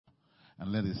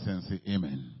And let the saints say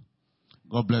amen.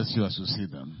 God bless you as you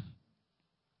sit down.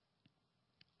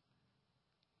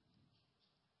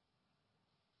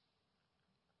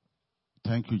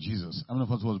 Thank you, Jesus. How many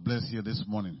of us was blessed here this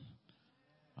morning?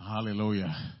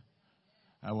 Hallelujah.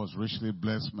 I was richly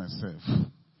blessed myself.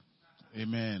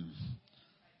 Amen.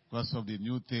 Because of the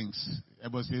new things.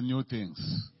 Everybody say new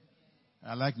things.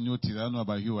 I like new things. I don't know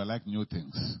about you. I like new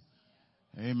things.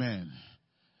 Amen.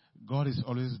 God is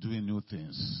always doing new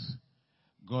things.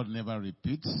 God never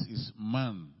repeats. It's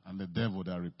man and the devil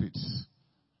that repeats.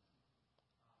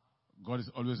 God is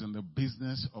always in the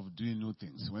business of doing new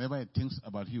things. Whenever he thinks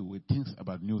about you, he thinks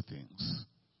about new things.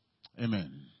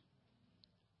 Amen.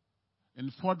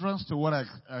 In furtherance to what I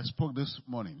spoke this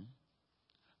morning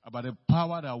about the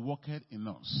power that worketh in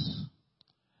us,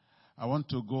 I want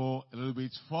to go a little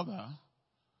bit further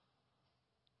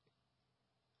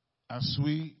as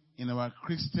we, in our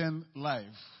Christian life,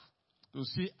 to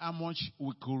see how much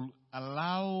we could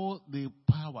allow the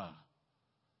power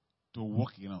to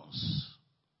work in us.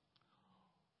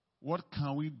 What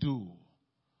can we do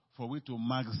for we to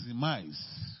maximize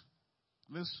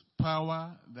this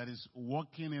power that is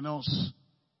working in us?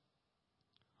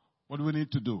 What do we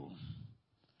need to do?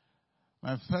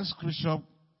 My first scripture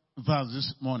verse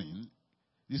this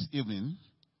evening,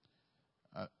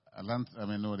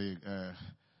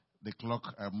 the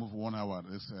clock, I moved 1 hour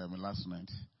last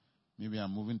night. Maybe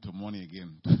I'm moving to morning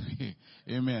again.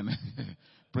 Amen.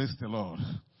 Praise the Lord.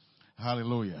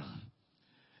 Hallelujah.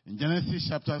 In Genesis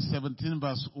chapter 17,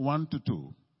 verse 1 to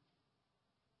 2,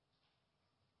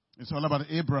 it's all about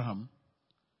Abraham,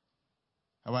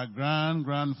 our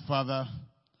grandfather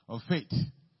of faith.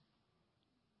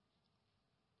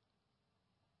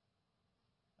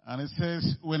 And it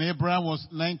says, when Abraham was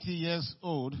 90 years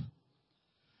old,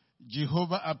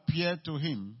 Jehovah appeared to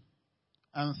him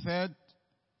and said,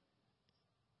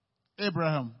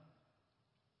 Abraham,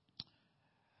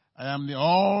 I am the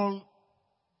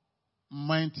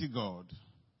Almighty God.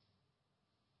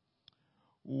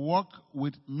 Walk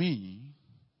with me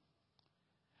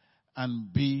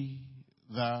and be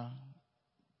thou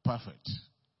perfect.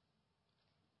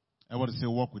 I want to say,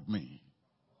 walk with me.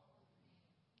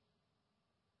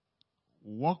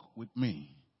 Walk with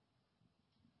me.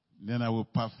 Then I will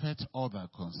perfect all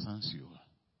that concerns you.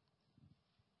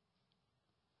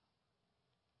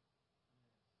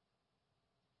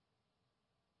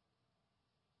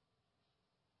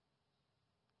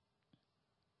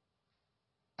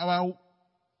 Our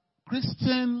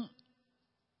Christian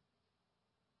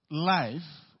life,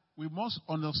 we must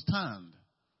understand,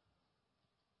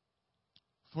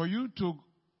 for you to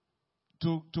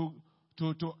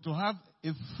have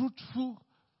a fruitful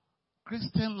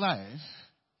Christian life,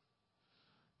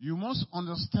 you must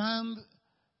understand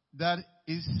that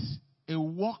it's a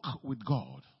walk with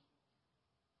God.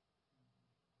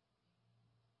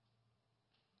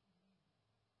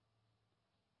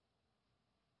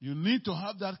 You need to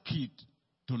have that key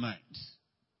tonight.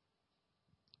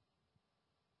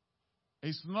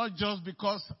 It's not just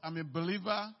because I'm a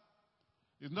believer.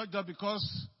 It's not just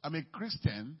because I'm a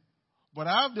Christian. But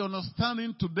I have the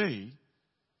understanding today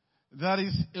that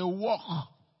it's a walk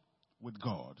with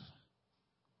God.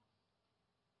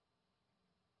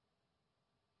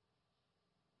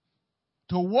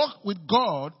 To walk with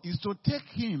God is to take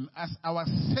Him as our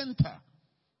center.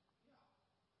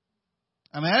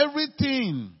 And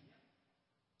everything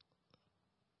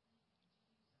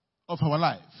of our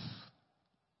life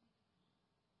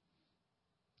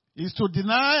is to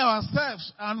deny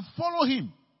ourselves and follow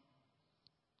Him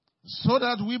so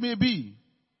that we may be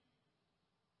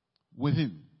with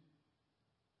Him.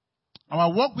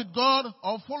 Our walk with God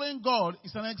or following God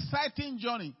is an exciting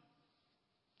journey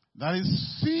that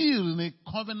is sealed in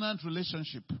a covenant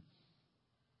relationship.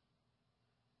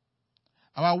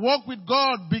 Our walk with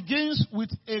God begins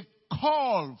with a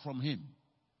call from Him.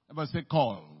 Everybody say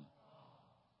call.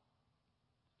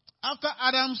 After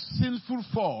Adam's sinful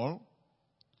fall,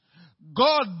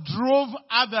 God drove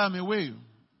Adam away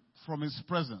from His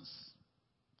presence.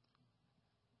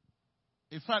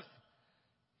 In fact,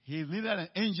 He needed an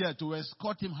angel to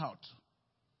escort him out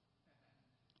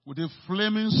with a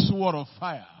flaming sword of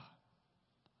fire.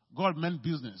 God meant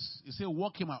business. He said,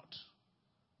 walk him out.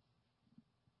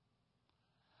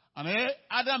 And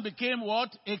Adam became what?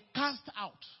 A cast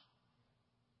out.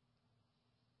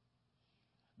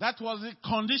 That was the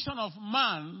condition of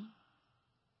man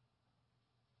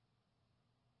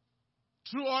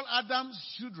through all Adam's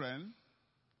children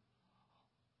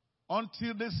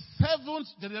until the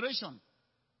 7th generation,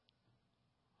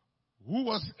 who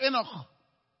was Enoch.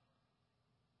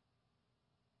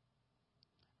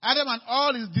 Adam and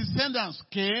all his descendants,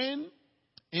 Cain,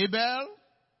 Abel,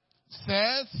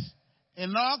 Seth,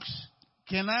 Enoch,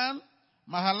 Kenan,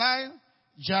 Mahalalel,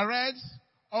 Jared,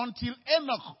 until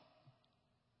Enoch,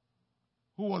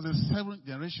 who was the seventh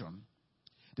generation.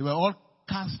 They were all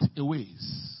cast away.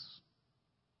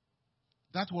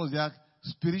 That was their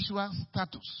spiritual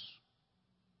status.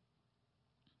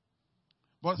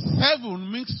 But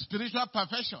 7 means spiritual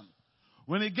perfection.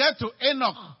 When he get to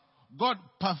Enoch, God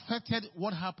perfected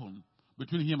what happened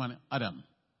between him and Adam.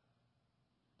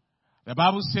 The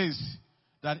Bible says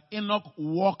that Enoch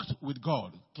walked with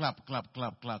God. Clap, clap,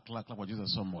 clap, clap, clap, clap for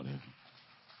Jesus, somebody.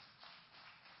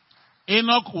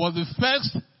 Enoch was the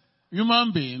first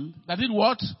human being that did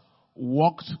what?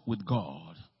 Walked with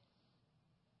God.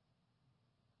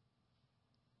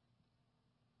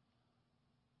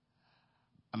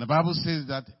 And the Bible says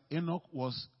that Enoch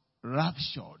was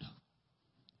raptured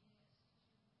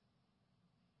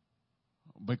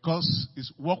because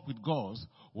his walk with God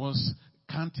was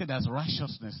counted as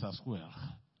righteousness as well.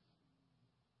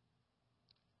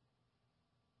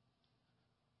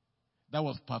 That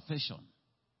was perfection.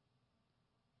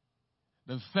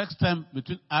 The first time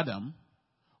between Adam,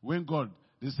 when God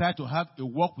decided to have a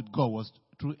walk with God, was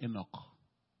through Enoch.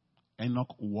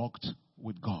 Enoch walked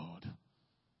with God.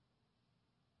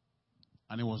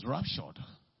 And he was raptured.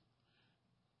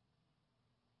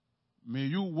 May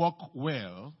you walk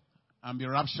well and be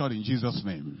raptured in Jesus'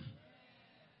 name.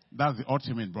 That's the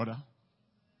ultimate, brother.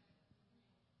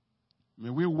 May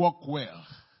we walk well.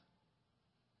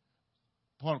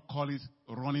 Paul called it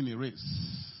running a race.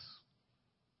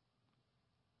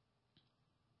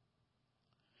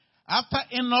 After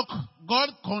Enoch, God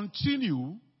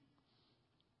continued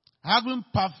having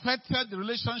perfected the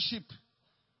relationship.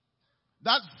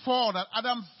 That fall that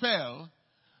Adam fell,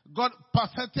 God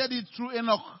perfected it through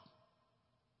Enoch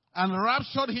and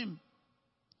raptured him.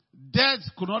 Death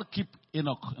could not keep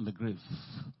Enoch in the grave.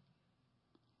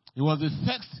 He was the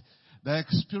first that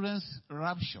experienced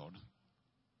raptured.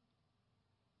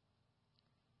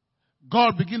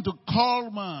 God began to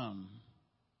call man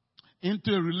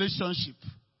into a relationship,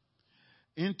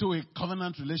 into a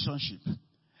covenant relationship.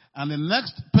 And the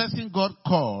next person God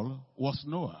called was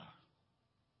Noah.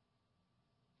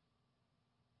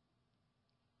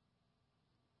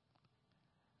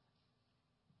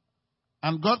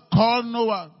 And God called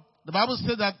Noah. The Bible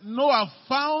said that Noah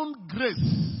found grace.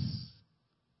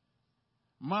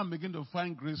 Man began to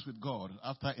find grace with God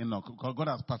after Enoch, because God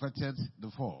has perfected the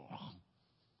fall.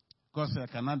 God said,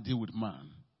 I cannot deal with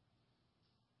man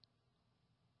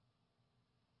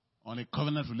on a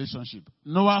covenant relationship.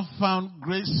 Noah found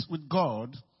grace with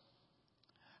God,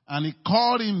 and he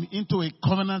called him into a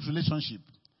covenant relationship.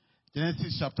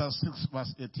 Genesis chapter 6,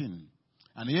 verse 18.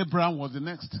 And Abraham was the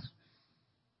next.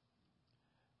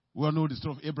 We all know the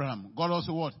story of Abraham. God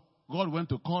also what? God went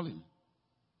to call him.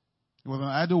 He was an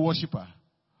idol worshiper.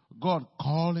 God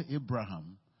called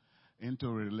Abraham into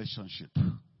a relationship.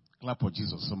 Clap for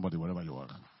Jesus, somebody, wherever you are.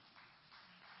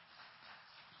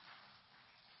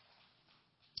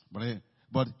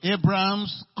 But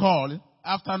Abraham's call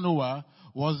after Noah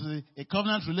was a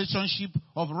covenant relationship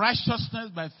of righteousness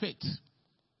by faith.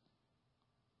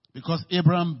 Because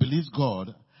Abraham believed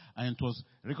God and it was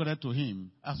recorded to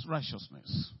him as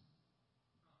righteousness.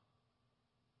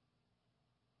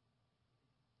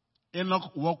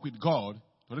 Enoch walked with God,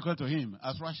 recorded to him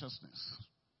as righteousness.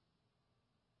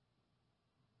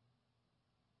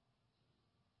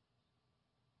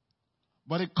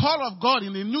 But the call of God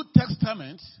in the New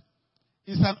Testament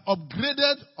is an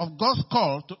upgraded of God's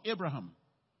call to Abraham.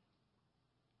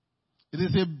 It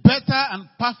is a better and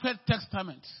perfect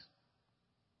testament.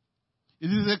 It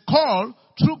is a call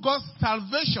through God's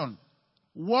salvation,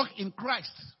 work in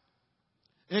Christ.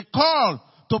 A call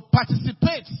to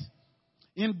participate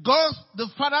in God's, the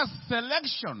Father's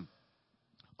selection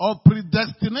or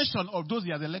predestination of those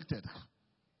he has elected.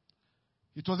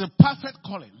 It was a perfect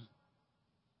calling.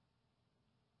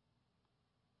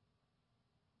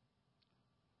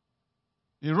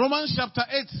 In Romans chapter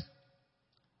 8,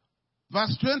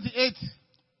 verse 28,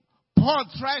 Paul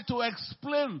tried to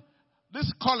explain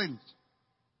this calling.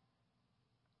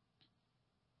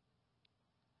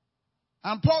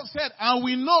 And Paul said, and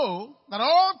we know that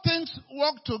all things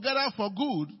work together for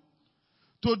good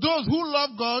to those who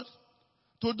love God,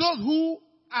 to those who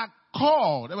are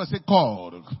called. Everybody say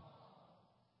called.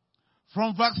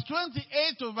 From verse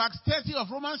 28 to verse 30 of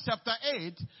Romans chapter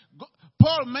 8,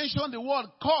 Paul mentioned the word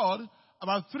called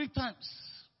about 3 times.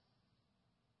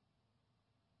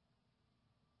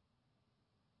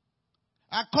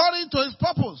 According to his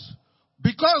purpose,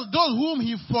 because those whom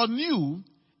he foreknew,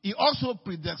 he also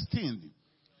predestined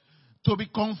to be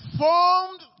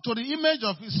conformed to the image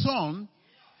of his Son,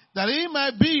 that he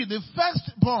might be the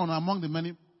firstborn among the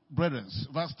many brethren.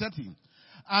 Verse 13.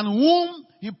 And whom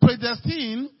he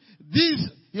predestined, this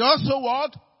he also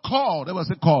what? Called. That was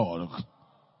a call.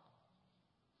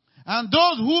 And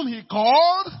those whom he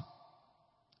called,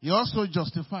 he also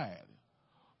justified.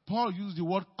 Paul used the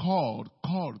word called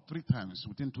 3 times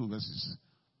within 2 verses.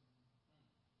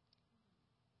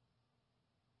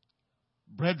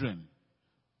 Brethren,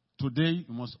 today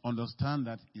you must understand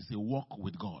that it's a walk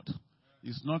with God.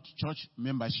 It's not church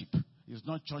membership. It's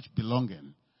not church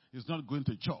belonging. It's not going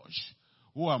to church.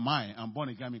 Who am I? I'm born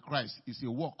again in Christ. It's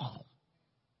a walk.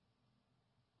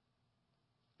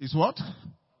 It's what?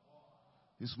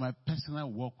 It's my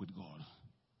personal walk with God.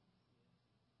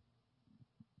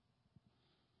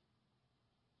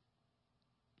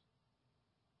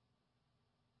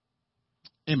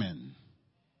 Amen.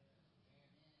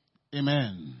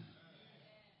 Amen.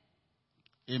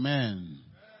 Amen.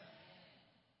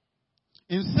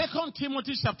 In 2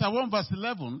 Timothy chapter 1 verse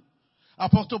 11,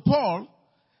 Apostle Paul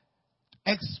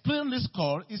explained this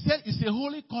call. He said it's a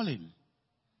holy calling.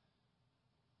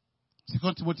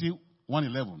 2 Timothy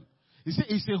 1:11. He said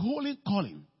it's a holy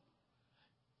calling.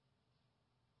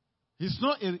 It's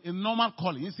not a normal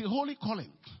calling. It's a holy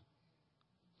calling.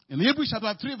 In Hebrews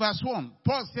chapter 3 verse 1,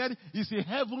 Paul said it's a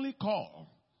heavenly call.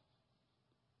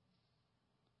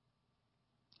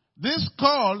 This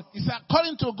call is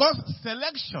according to God's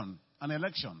selection and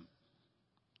election.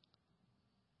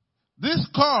 This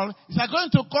call is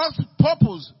according to God's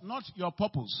purpose, not your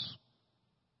purpose.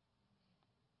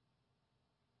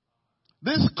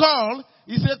 This call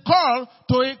is a call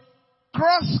to a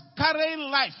cross-carrying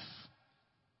life.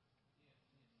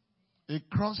 A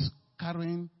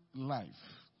cross-carrying life.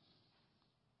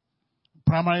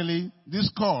 Primarily, this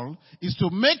call is to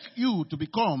make you to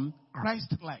become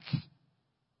Christ-like.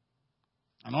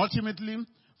 And ultimately,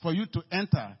 for you to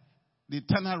enter the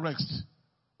eternal rest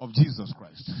of Jesus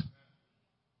Christ.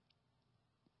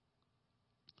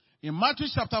 In Matthew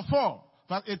chapter 4,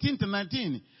 verse 18 to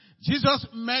 19, Jesus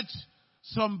met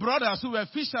some brothers who were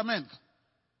fishermen.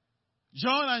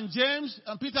 John and James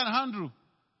and Peter and Andrew.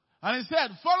 And he said,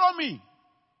 follow me.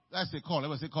 That's a call. That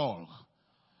was a call.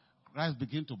 Christ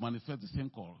began to manifest the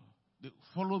same call. The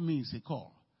follow me is a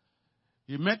call.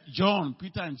 He met John,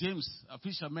 Peter, and James, a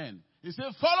fisherman. He said,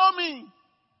 follow me,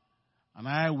 and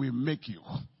I will make you.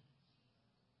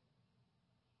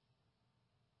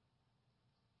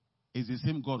 It's the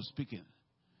same God speaking.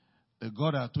 The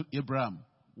God that told Abraham,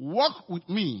 walk with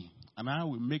me, and I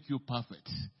will make you perfect.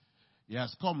 He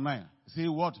has come now. Say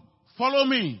what? Follow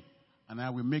me, and I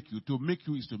will make you. To make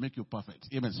you is to make you perfect.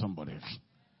 Amen, somebody.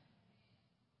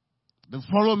 The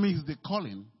follow me is the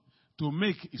calling. To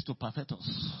make is to perfect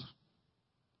us.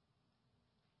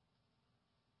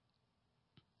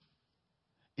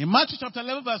 In Matthew chapter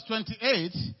 11 verse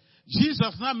 28,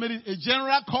 Jesus now made a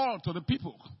general call to the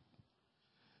people.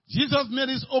 Jesus made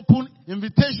his open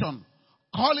invitation,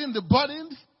 calling the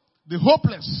burdened, the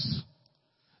hopeless,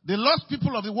 the lost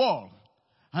people of the world.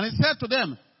 And he said to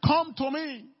them, come to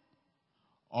me,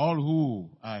 all who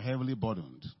are heavily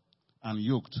burdened and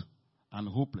yoked and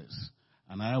hopeless,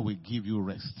 and I will give you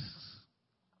rest.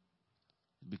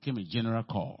 It became a general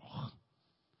call.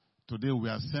 Today we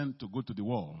are sent to go to the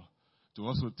world to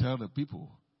also tell the people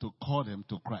to call them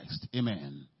to Christ.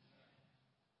 Amen.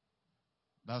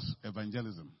 That's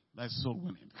evangelism. That's soul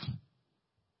winning.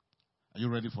 Are you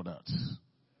ready for that?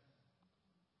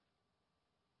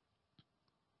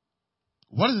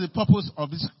 What is the purpose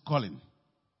of this calling?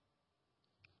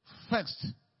 First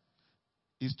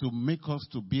is to make us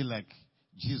to be like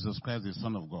Jesus Christ, the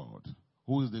Son of God,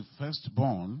 who is the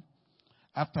firstborn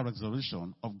after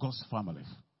resurrection of God's family.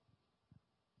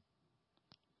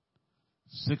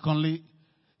 Secondly,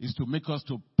 is to make us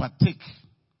to partake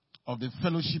of the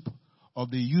fellowship of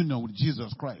the union with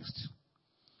Jesus Christ.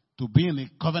 To be in a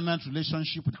covenant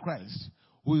relationship with Christ,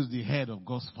 who is the head of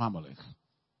God's family.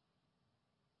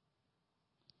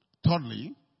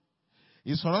 Thirdly,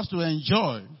 is for us to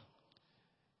enjoy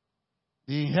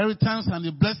the inheritance and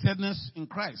the blessedness in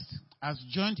Christ as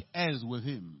joint heirs with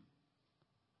him.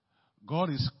 God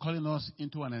is calling us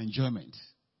into an enjoyment.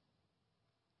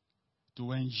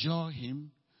 To enjoy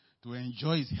him, to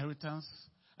enjoy his inheritance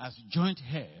as joint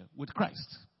heir with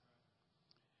Christ.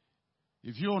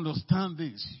 If you understand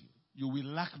this, you will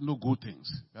lack no good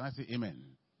things. Can I say amen?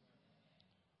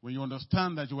 When you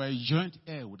understand that you are a joint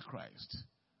heir with Christ,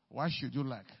 why should you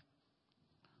lack?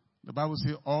 The Bible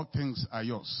says all things are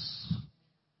yours.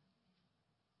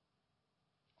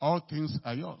 All things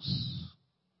are yours.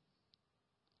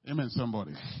 Amen,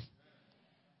 somebody.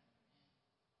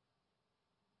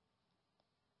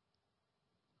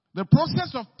 The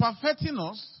process of perfecting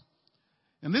us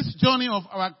in this journey of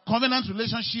our covenant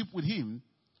relationship with Him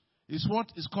is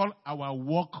what is called our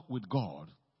walk with God.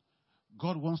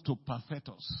 God wants to perfect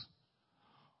us.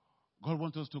 God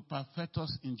wants us to perfect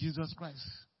us in Jesus Christ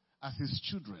as His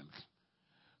children.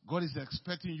 God is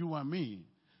expecting you and me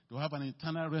to have an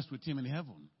eternal rest with Him in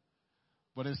heaven.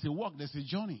 But there's a walk, there's a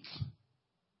journey.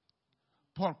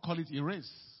 Paul called it a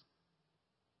race.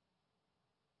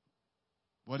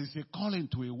 But it's a calling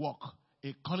to a walk,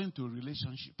 a calling to a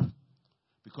relationship.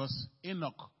 Because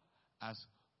Enoch has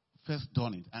first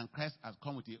done it, and Christ has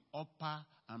come with the upper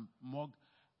and more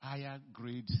higher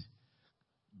grade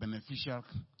beneficial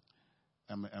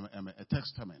a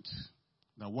testament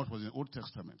than what was in the Old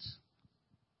Testament.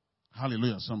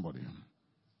 Hallelujah, somebody.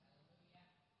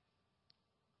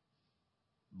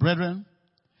 Brethren,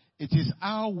 it is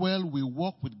how well we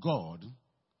walk with God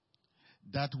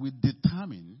that will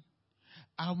determine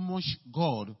how much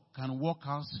God can work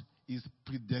out His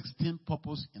predestined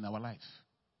purpose in our life.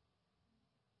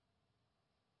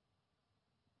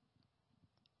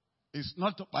 It's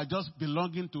not by just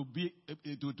belonging to the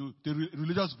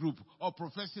religious group or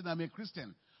professing I'm a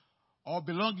Christian or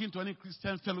belonging to any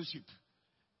Christian fellowship.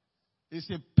 It's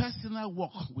a personal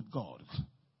walk with God.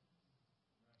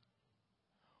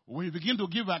 When you begin to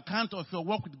give account of your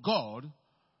walk with God,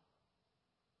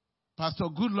 Pastor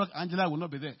Goodluck, Angela will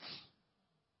not be there.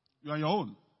 You are your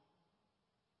own.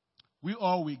 We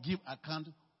all will give account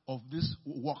of this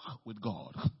walk with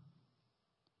God.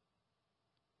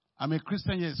 I'm a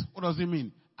Christian, yes. What does it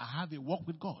mean? I have a walk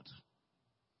with God.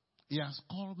 He has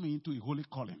called me into a holy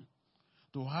calling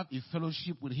to have a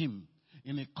fellowship with Him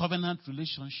in a covenant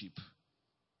relationship.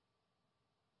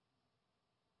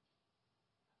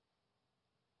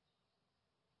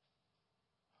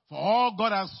 For all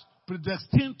God has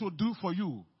predestined to do for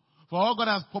you, for all God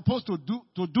has proposed to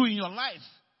do in your life,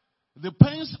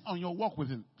 depends on your walk with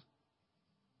Him.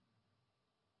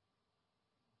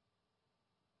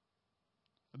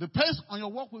 It depends on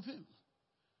your walk with Him.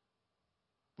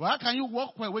 But how can you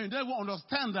walk well when you don't even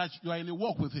understand that you are in a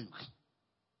walk with Him?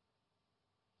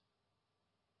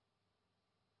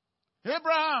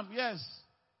 Abraham, yes.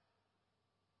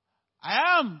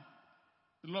 I am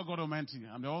the Lord God Almighty.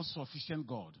 I'm the all-sufficient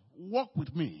God. Walk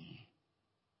with me.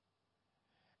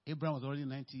 Abraham was already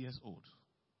 90 years old.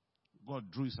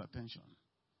 God drew his attention.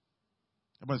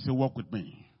 Everybody say, walk with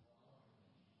me.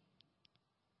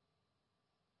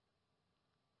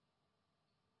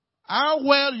 How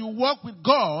well you walk with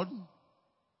God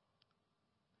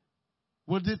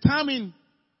will determine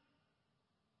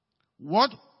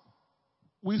what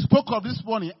we spoke of this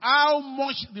morning. How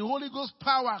much the Holy Ghost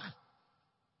power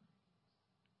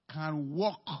can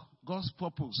work God's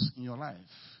purpose in your life.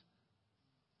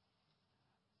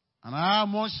 And how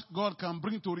much God can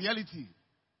bring to reality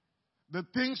the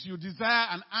things you desire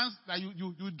and ask that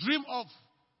you dream of,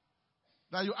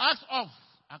 that you ask of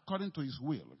according to His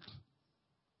will.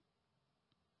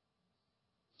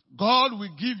 God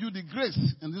will give you the grace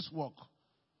in this work.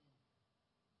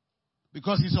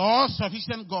 Because He's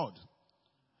all-sufficient God.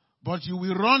 But you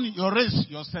will run your race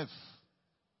yourself.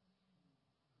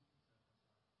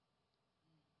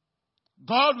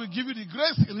 God will give you the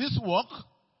grace in this work,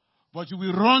 but you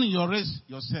will run your race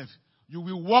yourself. You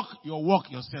will walk your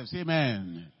walk yourself. Say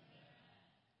amen.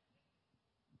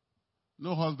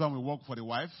 No husband will work for the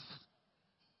wife.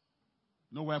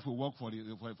 No wife will work for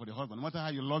the husband. No matter how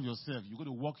you love yourself, you're going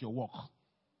to walk your walk.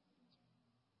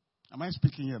 Am I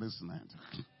speaking here this night?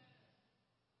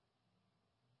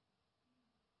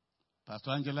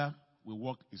 Pastor Angela will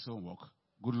walk his own walk.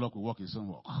 Goodluck will walk his own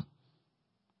walk.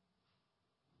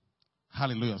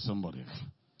 Hallelujah, somebody.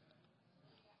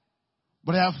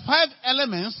 But there are 5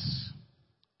 elements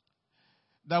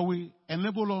that will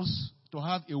enable us to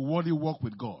have a worthy walk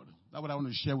with God. That's what I want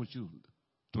to share with you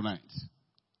tonight.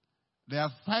 There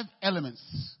are 5 elements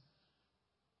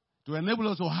to enable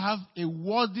us to have a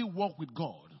worthy walk with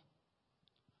God.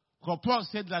 Because Paul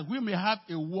said that we may have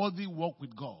a worthy walk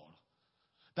with God.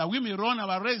 That we may run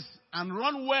our race and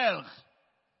run well.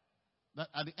 That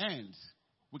at the end,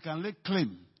 we can lay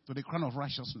claim to the crown of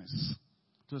righteousness.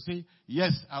 To say,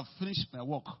 yes, I've finished my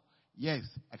work. Yes,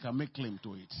 I can make claim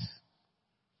to it.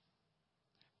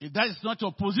 If that is not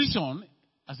your position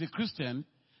as a Christian,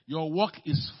 your work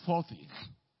is faulty.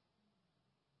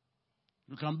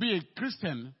 You can be a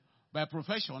Christian by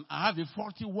profession and have a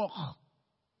faulty work.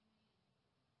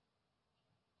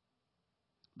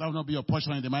 That will not be your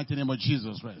portion in the mighty name of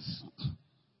Jesus Christ.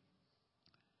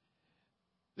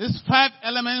 These 5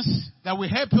 elements that will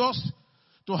help us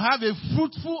to have a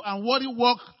fruitful and worthy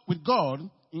walk with God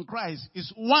in Christ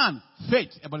is 1, faith.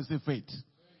 Everybody say faith.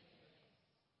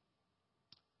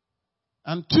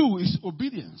 And 2 is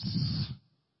obedience.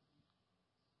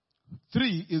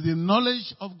 3 is the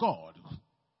knowledge of God.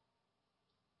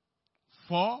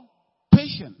 4,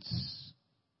 patience.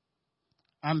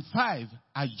 And 5,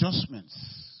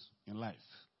 adjustments in life.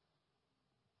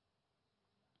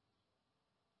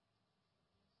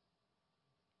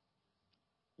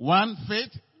 1,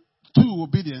 faith. 2,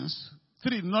 obedience.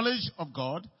 3, knowledge of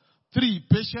God. 3,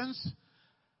 patience.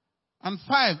 And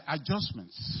 5,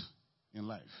 adjustments in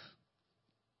life.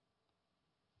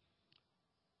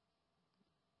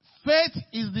 Faith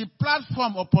is the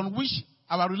platform upon which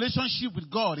our relationship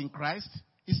with God in Christ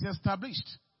is established.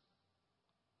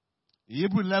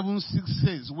 Hebrews 11:6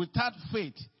 says, without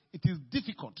faith, it is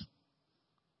difficult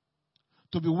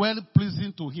to be well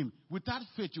pleasing to Him. Without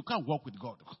faith, you can't walk with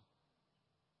God.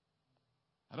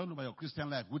 I don't know about your Christian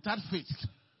life. Without faith,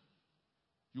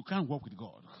 you can't walk with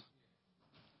God.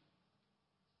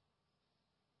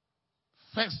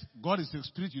 First, God is a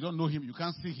spirit. You don't know Him. You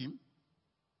can't see Him.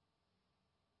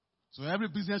 So every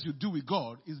business you do with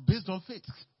God is based on faith.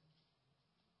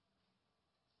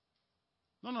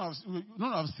 None of us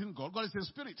have seen God. God is a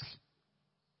spirit.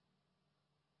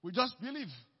 We just believe.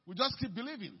 We just keep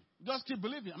believing. We just keep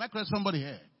believing. Am I correct, somebody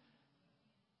here?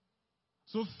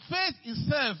 So faith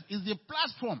itself is the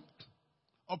platform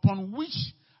upon which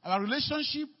our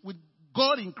relationship with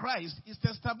God in Christ is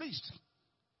established.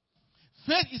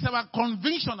 Faith is our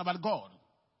conviction about God,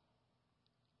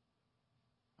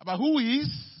 about who He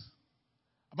is,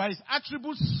 about His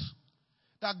attributes,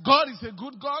 that God is a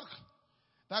good God,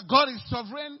 that God is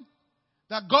sovereign,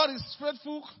 that God is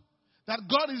faithful, that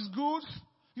God is good.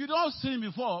 You don't see Him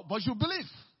before, but you believe.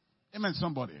 Amen,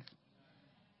 somebody.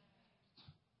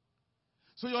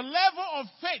 So your level of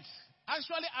faith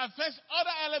actually affects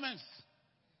other elements.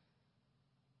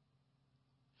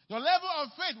 Your level of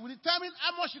faith will determine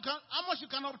how much you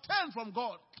can obtain from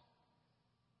God.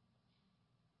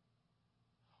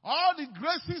 All the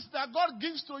graces that God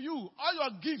gives to you, all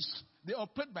your gifts, they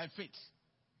operate by faith.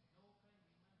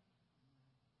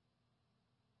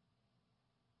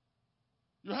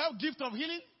 You have gift of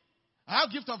healing. I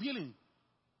have gift of healing.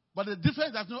 But the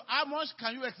difference is how much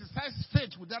can you exercise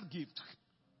faith with that gift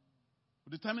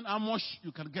will determine how much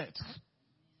you can get.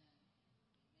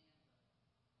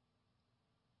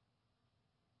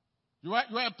 You are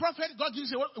a prophet. God gives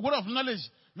you a word of knowledge.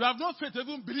 You have no faith to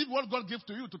even believe what God gave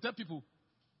to you to tell people.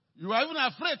 You are even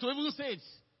afraid to even say it.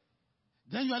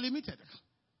 Then you are limited.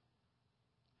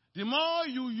 The more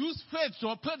you use faith to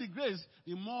obtain the grace,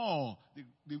 the more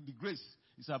the grace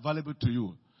is available to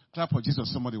you. Clap for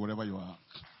Jesus, somebody, wherever you are.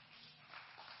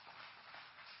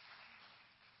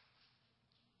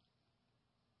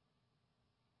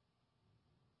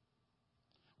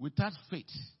 Without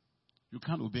faith, you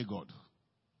can't obey God.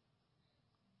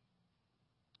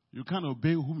 You can't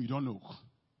obey whom you don't know.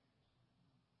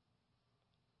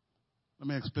 Let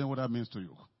me explain what that means to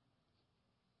you.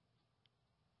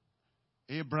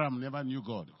 Abraham never knew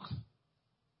God.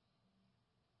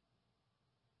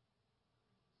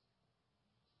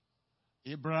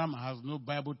 Abraham has no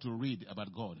Bible to read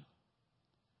about God.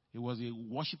 He was a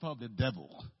worshiper of the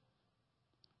devil.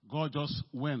 God just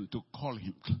went to call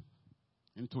him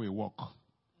into a walk.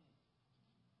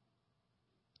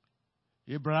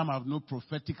 Abraham had no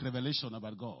prophetic revelation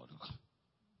about God.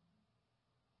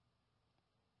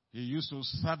 He used to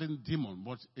serve a demon,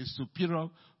 but a superior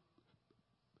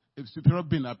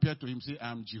being appeared to him, say,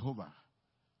 I am Jehovah.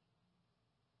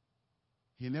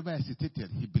 He never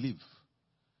hesitated. He believed.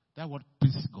 That word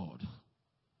pleased God.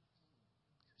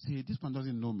 See, this man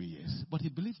doesn't know me, yes, but he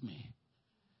believed me.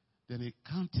 Then he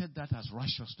counted that as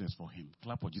righteousness for him.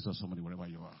 Clap for Jesus, somebody, wherever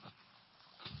you are.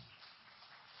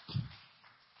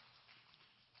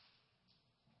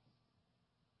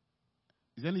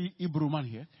 Is there any Hebrew man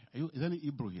here? Is there any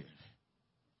Hebrew here?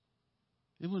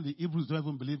 Even the Hebrews don't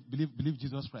even believe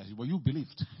Jesus Christ, but you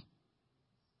believed.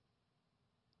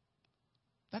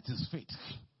 That is faith.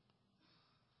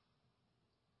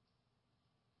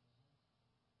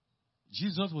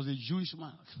 Jesus was a Jewish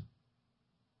man.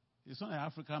 He's not an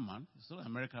African man. He's not an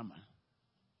American man.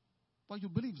 But you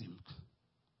believed him.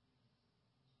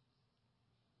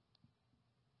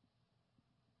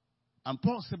 And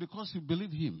Paul said, because you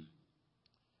believe him,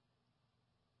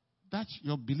 that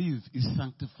your belief is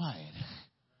sanctified.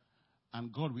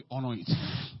 And God will honor it.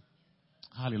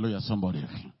 Hallelujah, somebody.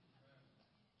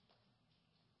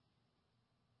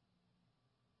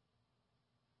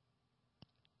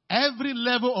 Every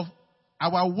level of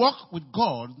our walk with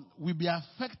God will be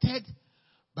affected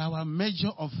by our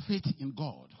measure of faith in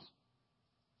God.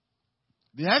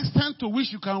 The extent to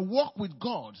which you can walk with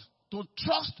God, to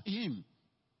trust Him,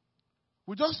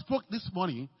 We just spoke this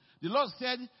morning. The Lord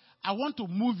said, I want to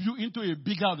move you into a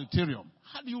bigger auditorium.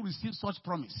 How do you receive such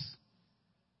promise?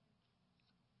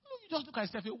 You just look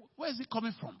at yourself, where is it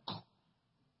coming from?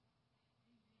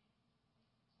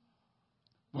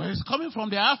 Well, it's coming from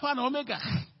the Alpha and Omega.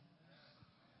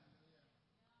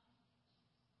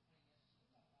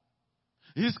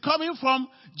 It's coming from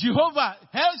Jehovah,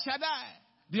 El Shaddai,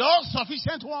 the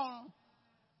all-sufficient one.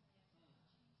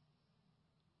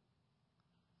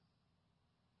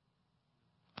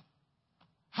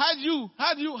 How do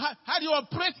you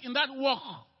operate in that work?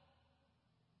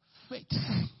 Faith.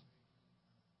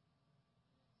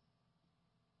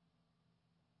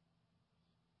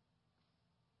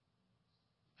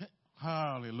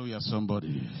 Hallelujah,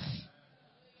 somebody.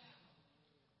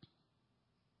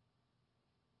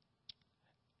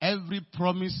 Every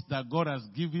promise that God has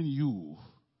given you,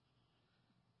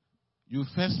 you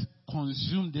first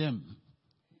consume them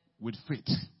with faith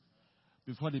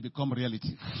before they become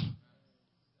reality.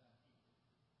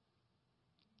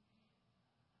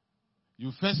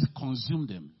 You first consume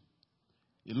them.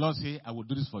 The Lord says, I will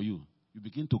do this for you. You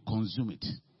begin to consume it.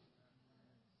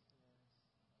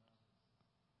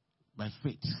 By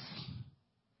faith.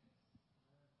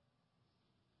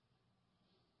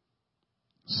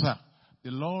 Sir,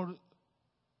 the Lord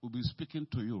will be speaking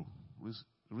to you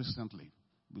recently.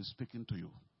 Will be speaking to you.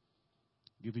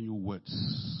 Giving you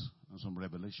words and some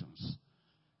revelations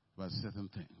about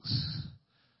certain things.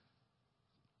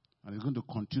 And he's going to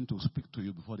continue to speak to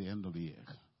you before the end of the year.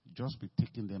 Just be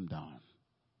taking them down.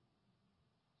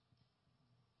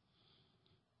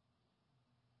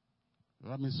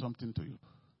 That means something to you.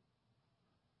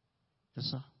 Yes,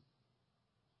 sir.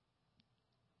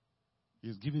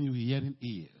 He's giving you hearing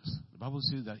ears. The Bible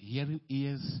says that hearing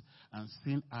ears and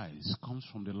seeing eyes comes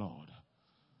from the Lord.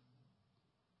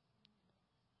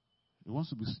 He wants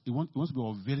to be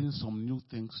unveiling some new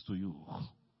things to you.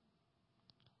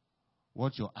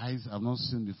 What your eyes have not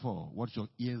seen before, what your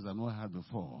ears have not heard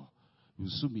before, you'll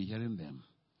soon be hearing them.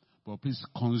 But please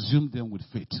consume them with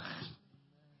faith.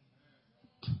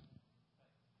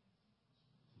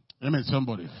 Amen,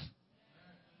 somebody.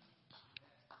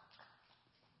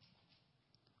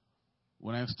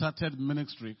 When I started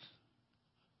ministry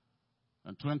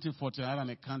in 2014, I had an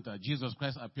encounter. Jesus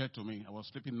Christ appeared to me. I was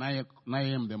sleeping 9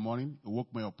 a.m. in the morning. He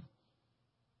woke me up.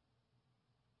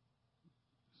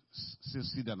 Said,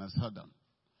 sit down. I sat down.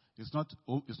 It's not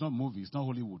movie. It's not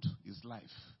Hollywood. It's life.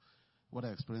 What I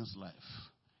experienced life.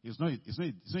 It's not a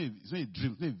dream.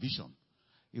 It's not a vision.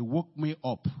 He woke me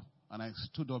up, and I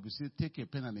stood up. He said, take a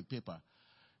pen and a paper.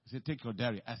 He said, take your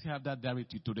diary. I still have that diary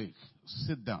till today.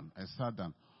 Sit down. I sat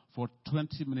down. For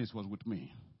 20 minutes was with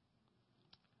me.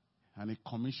 And he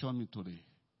commissioned me today.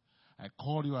 I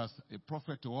call you as a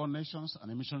prophet to all nations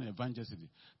and a missionary evangelist.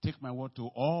 Take my word to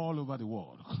all over the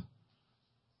world.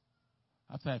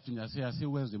 After I finish, I say,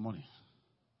 where's the money?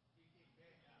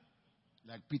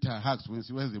 Like Peter asked when he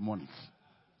said, where's the money?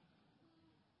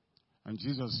 And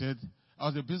Jesus said, I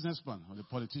was a businessman, I was a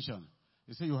politician.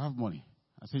 He said, you have money.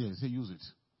 I said, yeah. He said, use it.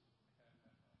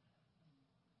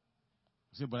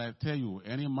 He said, but I tell you,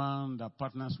 any man that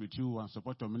partners with you and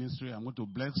support your ministry, I'm going to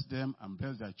bless them and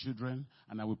bless their children,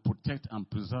 and I will protect and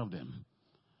preserve them.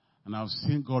 And I've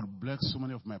seen God bless so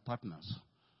many of my partners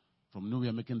from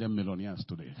nowhere, making them millionaires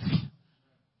today.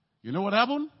 You know what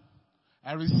happened?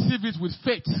 I received it with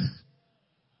faith.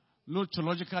 No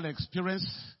theological experience,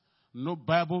 no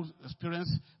Bible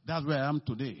experience. That's where I am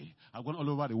today. I've gone all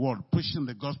over the world preaching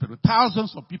the gospel.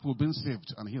 Thousands of people being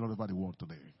saved and healed all over the world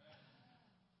today.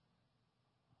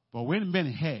 But when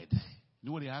men heard, you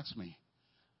know what they asked me?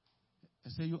 I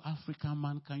said, you African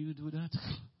man, can you do that?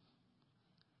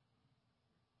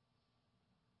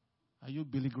 Are you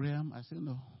Billy Graham? I said,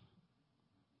 no.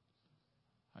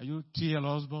 Are you T.L.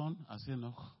 Osborne? I said,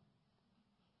 no.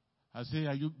 I said,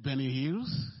 are you Benny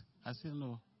Hills? I said,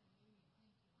 no.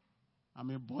 I'm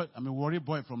a warrior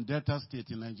boy from Delta State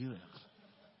in Nigeria.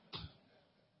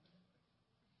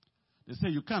 They say,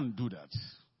 you can't do that.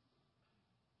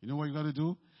 You know what you got to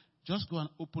do? Just go and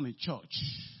open a church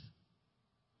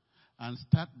and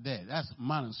start there. That's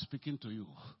man speaking to you.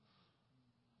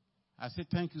 I say,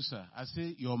 thank you, sir. I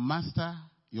say, your master,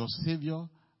 your savior,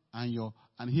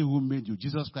 and he who made you,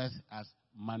 Jesus Christ, has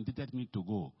mandated me to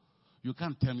go. You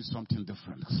can't tell me something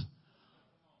different.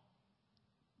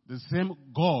 The same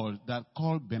God that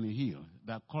called Benny Hill,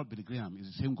 that called Billy Graham, is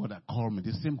the same God that called me,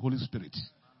 the same Holy Spirit.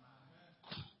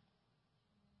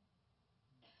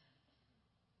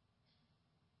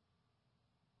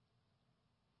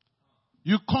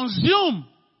 You consume.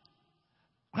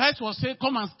 Christ was saying,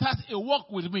 come and start a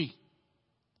walk with me.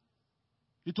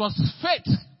 It was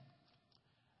faith.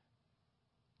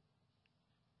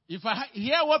 If I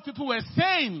hear what people were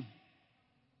saying,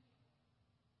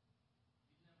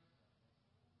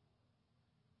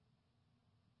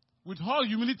 with all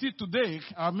humility today,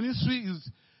 our ministry is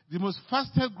the most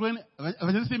fastest growing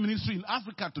evangelistic ministry in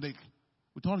Africa today.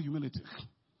 With all humility.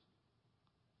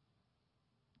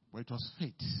 But it was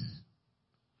faith.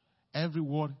 Every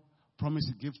word promise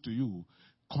he gives to you,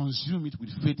 consume it with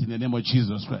faith in the name of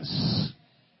Jesus Christ.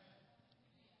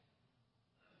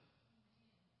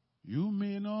 You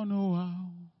may not know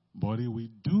how, but he will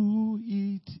do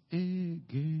it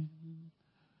again.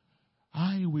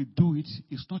 I will do it.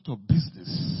 It's not your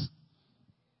business.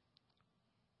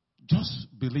 Just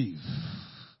believe.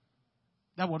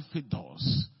 That's what faith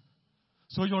does.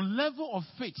 So your level of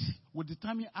faith will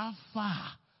determine how far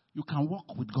you can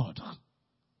walk with God.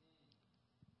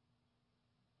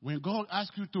 When God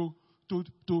asks you to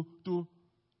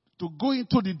go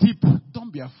into the deep,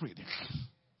 don't be afraid.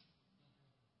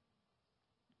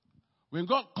 When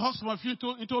God calls some of you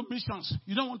into missions,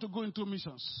 you don't want to go into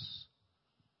missions.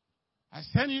 I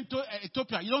send you to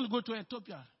Ethiopia. You don't go to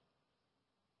Ethiopia.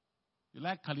 You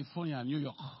like California and New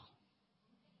York.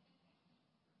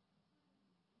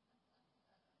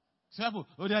 So,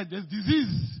 there's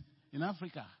disease in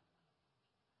Africa.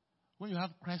 When you have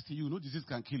Christ in you, no disease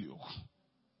can kill you.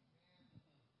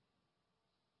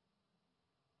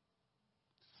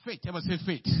 Faith. Ever say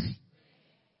faith?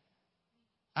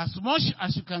 As much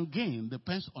as you can gain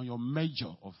depends on your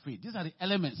measure of faith. These are the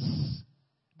elements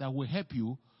that will help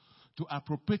you to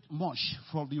appropriate much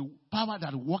from the power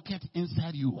that worketh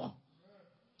inside you.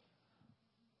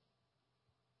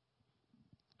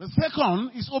 The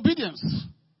second is obedience.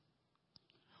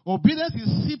 Obedience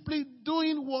is simply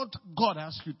doing what God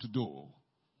asks you to do.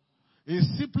 It's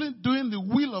simply doing the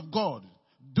will of God,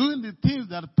 doing the things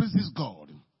that pleases God.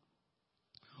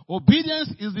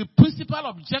 Obedience is the principal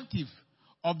objective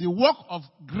of the work of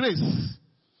grace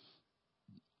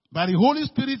by the Holy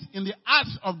Spirit in the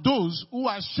hearts of those who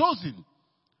are chosen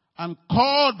and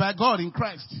called by God in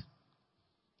Christ.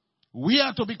 We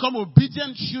are to become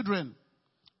obedient children,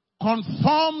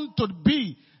 conformed to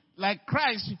be like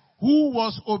Christ, who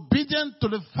was obedient to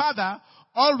the Father,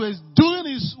 always doing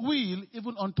his will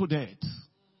even unto death.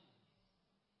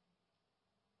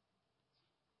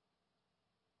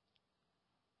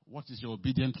 What is your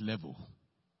obedient level?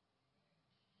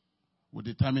 Will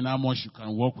determine how much you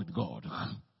can walk with God.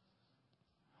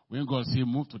 When God says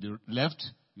move to the left,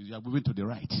 you are moving to the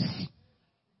right.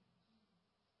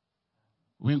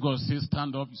 When God says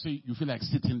stand up, you feel like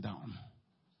sitting down.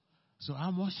 So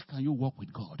how much can you walk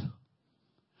with God?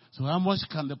 So how much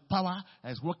can the power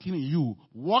that is working in you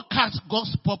work out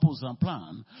God's purpose and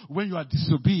plan when you are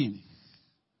disobeying?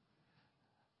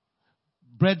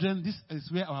 Brethren, this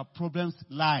is where our problems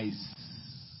lies.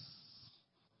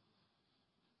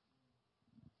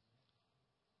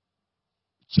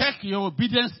 Check your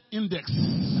obedience index.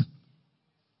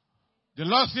 The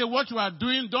Lord says what you are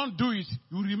doing, don't do it.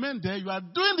 You remain there. You are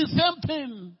doing the same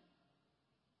thing.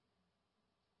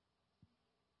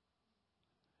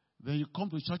 Then you come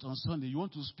to church on Sunday. You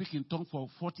want to speak in tongues for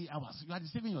 40 hours. You are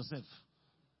deceiving yourself.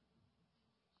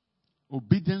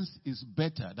 Obedience is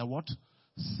better than what?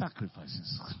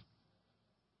 Sacrifices.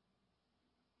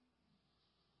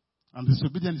 And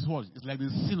disobedience is what? It's like the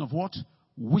sin of what?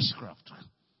 Witchcraft.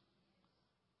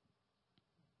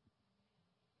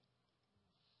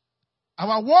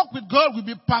 Our walk with God will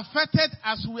be perfected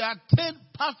as we attain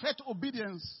perfect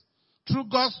obedience through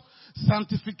God's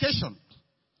sanctification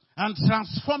and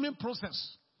transforming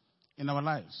process in our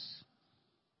lives.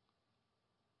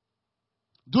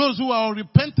 Those who are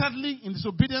repentantly in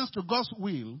disobedience to God's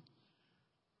will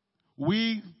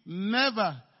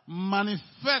never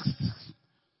manifest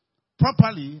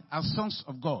properly as sons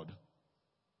of God.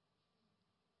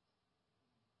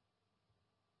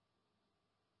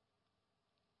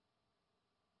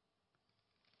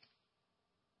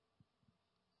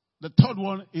 The third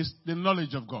one is the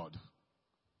knowledge of God.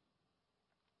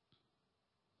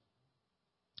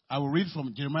 I will read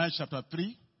from Jeremiah chapter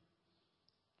 3,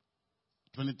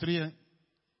 23,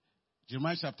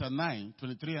 Jeremiah chapter 9,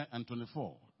 23 and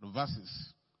 24, the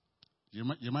verses.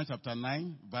 Jeremiah chapter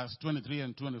 9, verse 23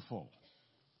 and 24.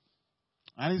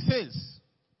 And it says,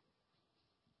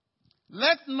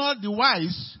 let not the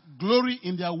wise glory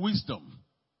in their wisdom,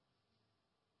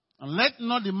 and let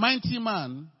not the mighty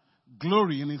man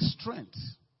glory in his strength.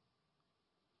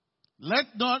 Let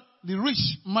not the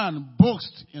rich man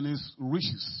boast in his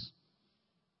riches,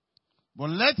 but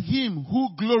let him who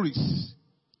glories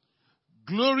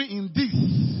glory in this,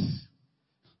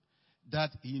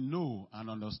 that he know and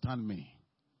understand me.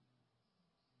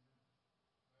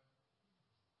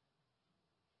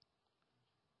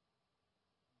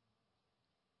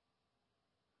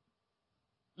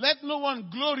 Let no one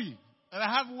glory that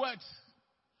I have wealth.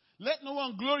 Let no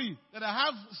one glory that I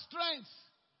have strength.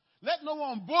 Let no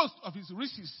one boast of his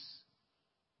riches.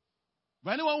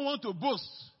 But anyone want to boast,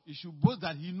 he should boast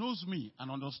that he knows me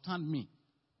and understands me.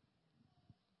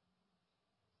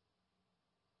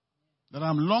 That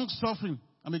I'm long-suffering.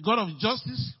 I'm a God of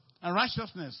justice and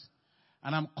righteousness.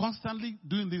 And I'm constantly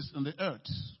doing this on the earth.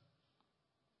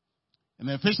 In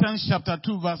Ephesians chapter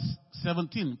 2 verse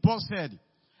 17, Paul said,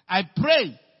 I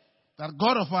pray that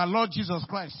God of our Lord Jesus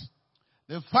Christ,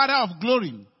 the Father of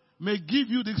glory, may give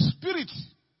you the spirit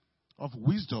of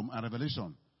wisdom and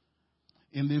revelation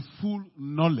in the full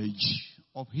knowledge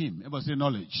of him. Everybody say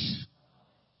knowledge.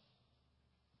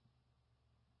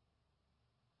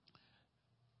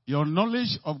 Your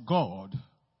knowledge of God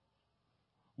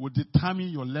will determine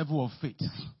your level of faith.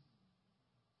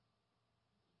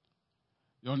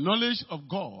 Your knowledge of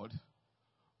God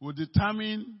will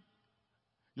determine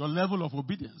your level of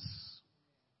obedience.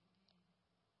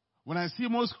 When I see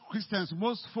most Christians,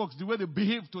 most folks, the way they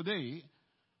behave today,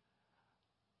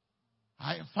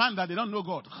 I find that they don't know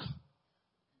God.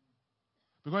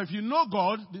 Because if you know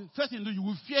God, the first thing you do, you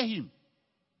will fear him.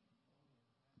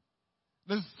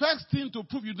 The first thing to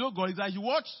prove you know God is that you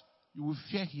watch, you will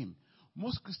fear him.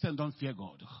 Most Christians don't fear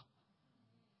God.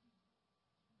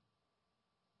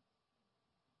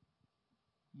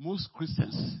 Most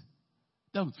Christians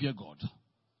don't fear God.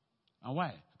 And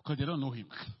why? Because they don't know him.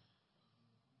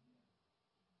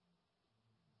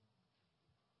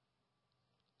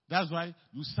 That's why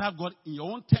you serve God in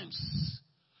your own terms.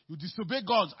 You disobey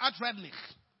God outrightly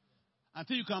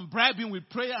until you can bribe him with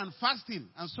prayer and fasting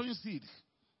and sowing seed.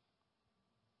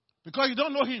 Because you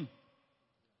don't know him.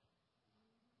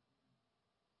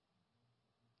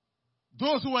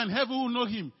 Those who are in heaven who know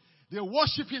him, they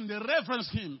worship him, they reverence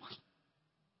him.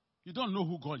 You don't know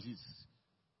who God is.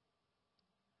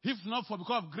 If not for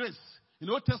because of grace, in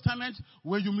the Old Testament,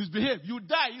 when you misbehave, you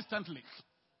die instantly.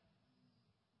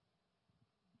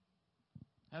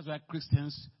 That's why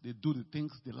Christians, they do the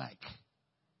things they like.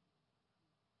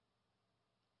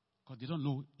 Because they don't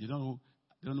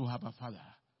know Abba Father.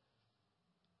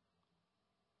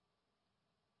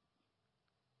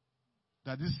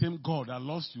 That this same God that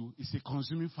loves you is a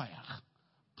consuming fire.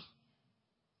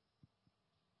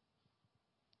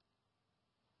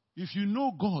 If you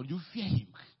know God, you fear him.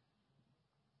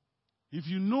 If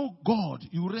you know God,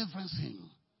 you reverence him.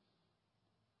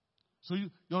 So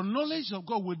your knowledge of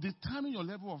God will determine your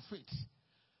level of faith.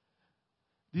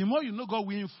 The more you know God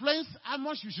will influence how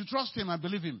much you should trust him and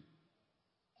believe him.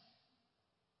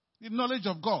 The knowledge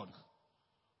of God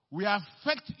will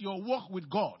affect your walk with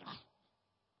God.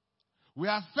 Will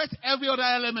affect every other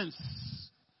element.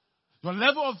 Your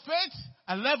level of faith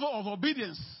and level of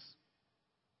obedience.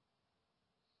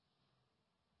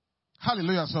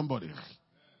 Hallelujah, somebody.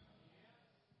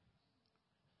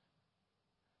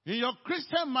 In your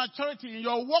Christian maturity, in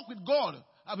your walk with God,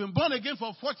 I've been born again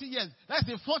for 40 years. That's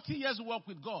a 40 years walk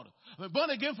with God. I've been born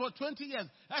again for 20 years.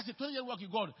 That's a 20 years walk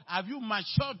with God. Have you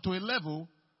matured to a level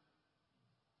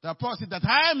that Paul said that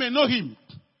I may know him?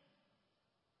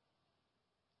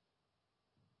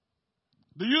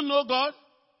 Do you know God?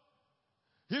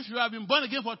 If you have been born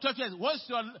again for 12 years, what's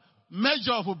your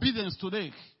measure of obedience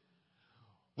today?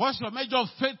 What's your measure of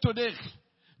faith today?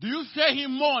 Do you fear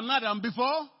him more now than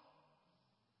before?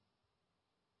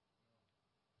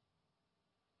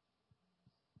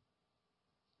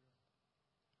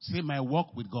 Say, my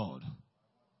walk with God.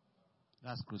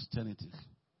 That's Christianity.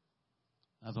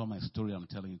 That's all my story I'm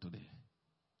telling you today.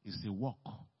 It's a walk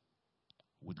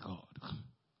with God.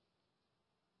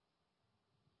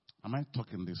 Am I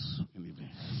talking this in the evening?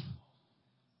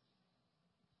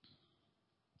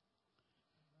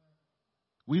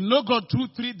 We know God through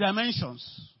 3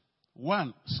 dimensions.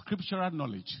 1, scriptural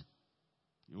knowledge.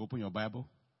 You open your Bible.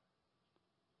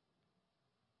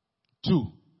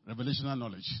 2, revelational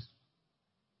knowledge.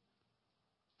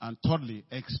 And thirdly,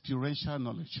 experiential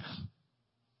knowledge.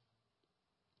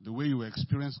 The way you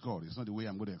experience God is not the way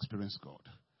I'm going to experience God.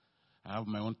 I have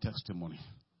my own testimony.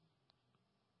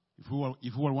 If we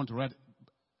want to write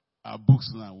our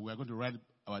books now, we are going to write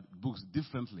our books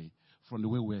differently from the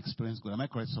way we experience God. Am I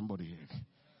correct, somebody here?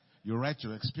 You write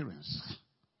your experience.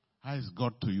 How is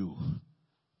God to you?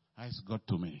 How is God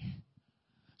to me?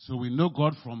 So we know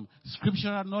God from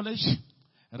scriptural knowledge,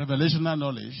 revelational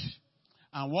knowledge,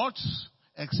 and what?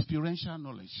 Experiential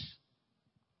knowledge.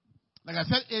 Like I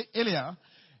said earlier,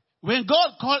 when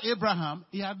God called Abraham,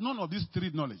 he had none of these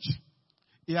 3 knowledge.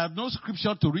 He had no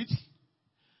scripture to read,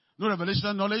 no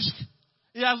revelational knowledge.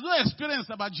 He has no experience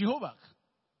about Jehovah.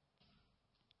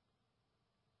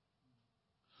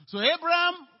 So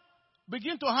Abraham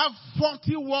begin to have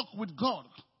 40 walk with God.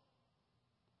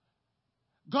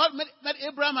 God met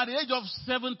Abraham at the age of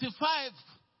 75.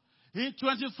 In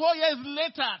 24 years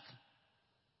later,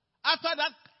 after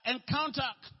that encounter,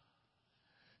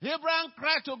 Abraham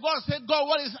cried to God, said, God,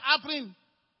 what is happening?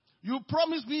 You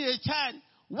promised me a child.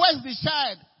 Where's the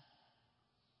child?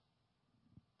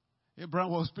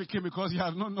 Abraham was speaking because he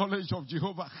had no knowledge of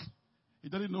Jehovah. He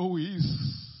didn't know who he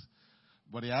is.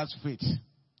 But he has faith.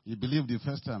 He believed the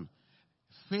first time.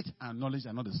 Faith and knowledge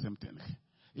are not the same thing.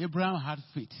 Abraham had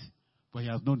faith, but he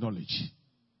has no knowledge.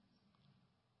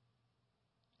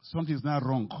 Something is not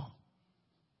wrong.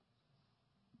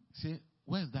 Say,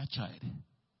 where's that child?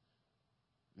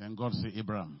 Then God said,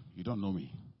 Abraham, you don't know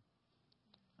me.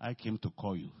 I came to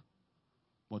call you.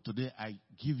 But today I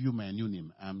give you my new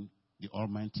name. I'm the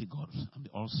Almighty God. I'm the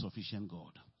all-sufficient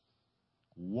God.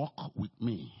 Walk with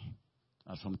me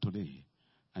as from today,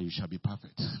 and you shall be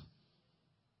perfect.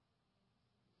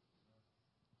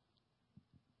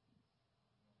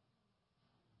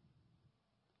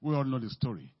 We all know the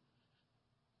story.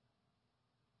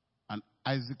 And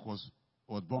Isaac was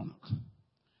born.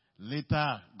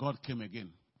 Later, God came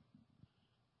again.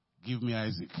 Give me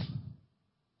Isaac.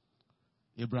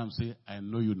 Abraham said, I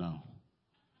know you now.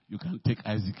 You can take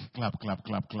Isaac. Clap, clap,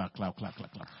 clap, clap, clap, clap,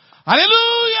 clap, clap.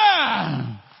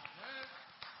 Hallelujah!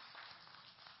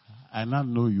 I now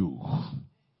know you.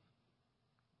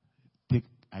 Take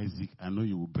Isaac. I know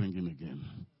you will bring him again.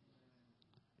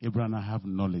 Abraham, I have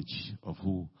knowledge of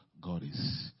who God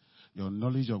is. Your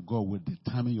knowledge of God will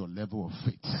determine your level of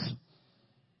faith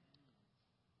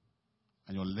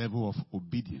and your level of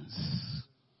obedience.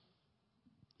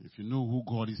 If you know who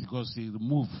God is, God says,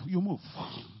 move, you move.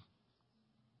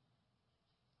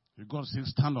 If God says,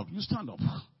 stand up, you stand up.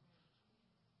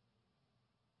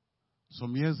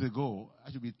 Some years ago,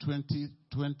 actually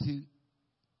 2012,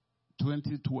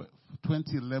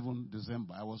 2011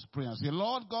 December, I was praying. I said,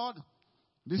 Lord God,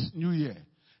 this new year,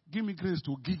 give me grace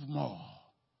to give more.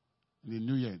 In the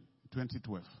new year,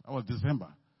 2012. I was December.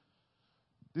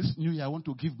 This new year, I want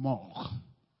to give more.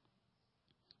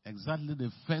 Exactly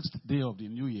the first day of the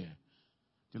new year,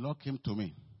 the Lord came to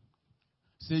me.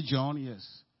 Say, John,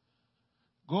 yes.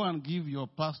 Go and give your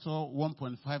pastor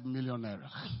 1.5 million naira.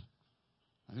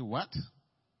 I said, what?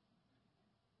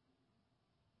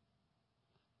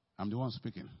 I'm the one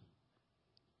speaking.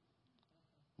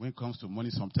 When it comes to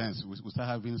money, sometimes we start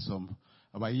having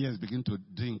our ears begin to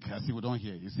drink as if we don't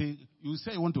hear. You say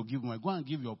you want to give money. Go and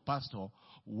give your pastor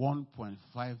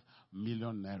 1.5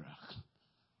 million naira.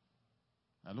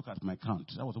 I look at my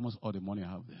account. That was almost all the money I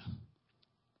have there.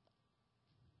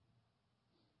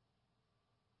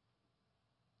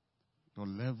 Your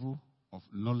level of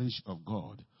knowledge of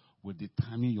God will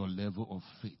determine your level of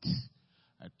faith.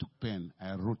 I took pen.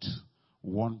 I wrote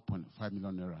 1.5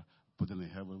 million naira. Put in the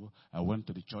envelope. I went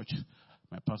to the church.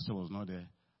 My pastor was not there.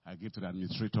 I gave to the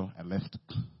administrator. I left.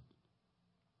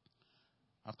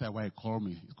 After a while, he called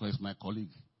me. It's my colleague.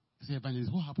 He said,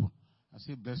 Evangelist, what happened? I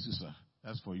said, bless you, sir.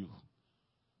 That's for you.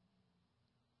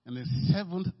 And the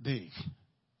seventh day,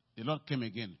 the Lord came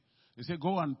again. He said,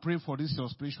 go and pray for this, your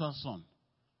spiritual son.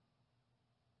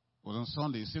 It was on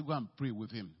Sunday. He said, go and pray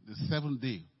with him. The seventh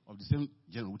day of the same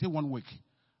January. Within 1 week,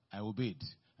 I obeyed.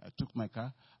 I took my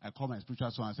car. I called my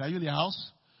spiritual son. I said, are you in the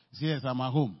house? He said, yes, I'm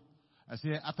at home. I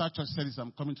said, after church service,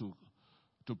 I'm coming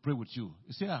to pray with you.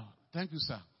 He said, thank you,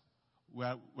 sir.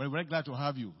 We're very glad to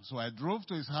have you. So I drove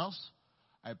to his house.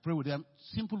 I prayed with them.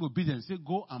 Simple obedience. He said,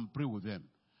 go and pray with them.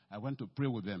 I went to pray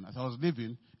with them. As I was leaving,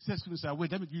 he said, excuse me, sir,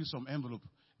 wait, let me give you some envelope.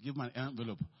 Give me an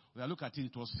envelope. When I look at it,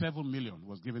 it was 7 million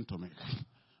was given to me.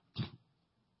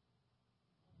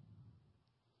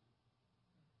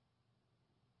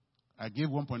 I gave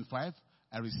 1.5.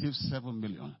 I received 7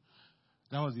 million.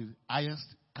 That was the highest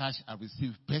cash I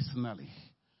received personally.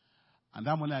 And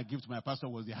that money I gave to my pastor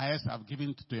was the highest I've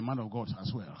given to a man of God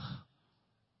as well.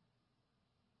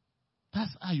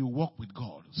 That's how you walk with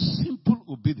God. Simple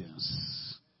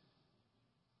obedience.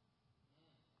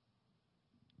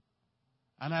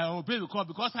 And I obey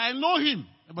because I know him.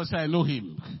 Everybody say, I know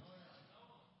him.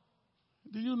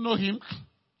 Do you know him?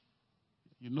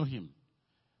 You know him.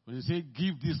 When you say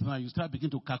give this now, you start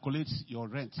beginning to calculate your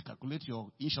rent, calculate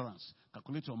your insurance,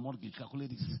 calculate your mortgage, calculate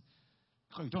this.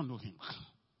 Because you don't know him.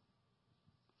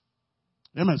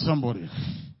 Amen, somebody.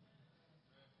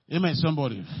 Amen,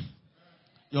 somebody.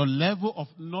 Your level of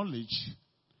knowledge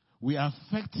will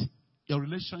affect your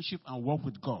relationship and work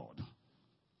with God.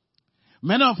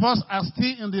 Many of us are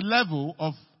still in the level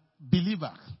of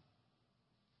believer.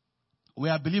 We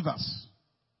are believers.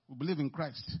 We believe in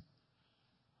Christ.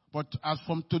 But as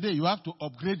from today, you have to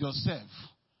upgrade yourself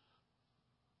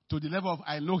to the level of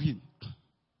I know him.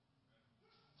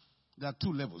 There are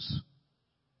two levels.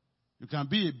 You can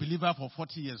be a believer for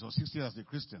 40 years or 60 years as a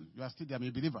Christian. You are still there,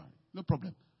 a believer. No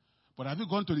problem. But have you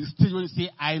gone to the stage where you say,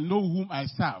 I know whom I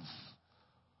serve?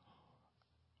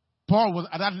 Paul was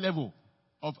at that level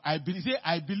of I believe. Say,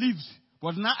 I believed,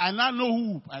 but now I now know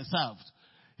who I served.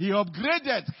 He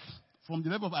upgraded from the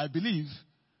level of I believe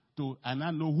to I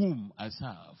now know whom I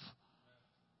serve.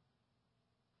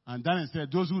 And then he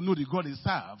said, those who know the God they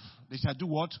serve, they shall do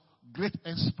what? Great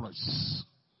exploits.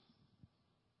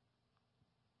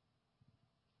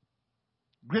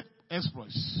 Great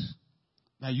exploits.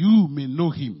 That you may know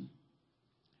him.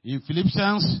 In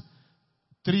Philippians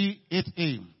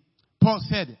 3:8a, Paul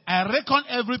said, I reckon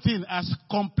everything as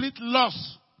complete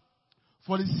loss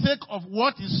for the sake of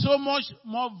what is so much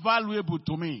more valuable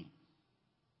to me.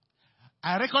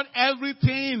 I reckon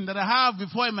everything that I have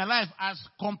before in my life as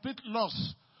complete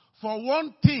loss for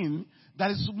one thing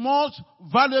that is most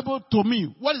valuable to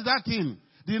me. What is that thing?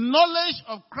 The knowledge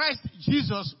of Christ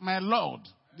Jesus, my Lord.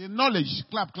 The knowledge.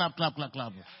 Clap, clap, clap, clap,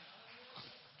 clap.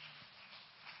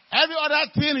 Every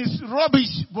other thing is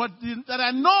rubbish, but that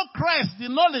I know Christ, the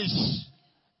knowledge,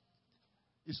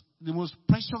 is the most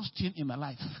precious thing in my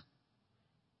life.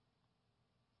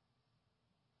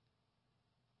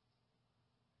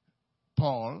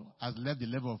 Paul has left the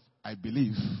level of I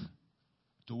believe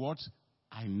to what?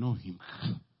 I know him.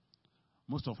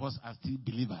 Most of us are still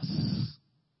believers.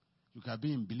 You can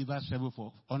be in believers level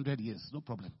for 100 years, no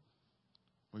problem.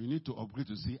 But you need to upgrade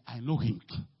to say, I know him,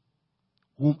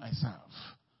 whom I serve.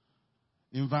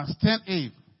 In verse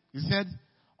 10a, he said,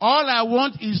 all I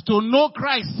want is to know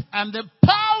Christ and the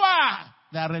power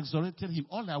that resurrected him.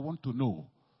 All I want to know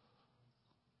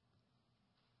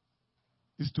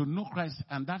is to know Christ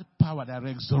and that power that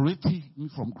resurrected me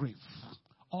from grave.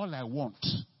 All I want.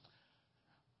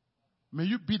 May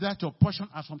you be that your portion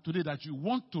as from today, that you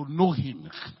want to know him.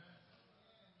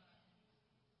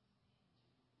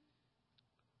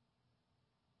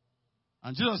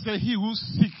 And Jesus said, he who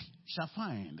seek shall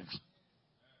find.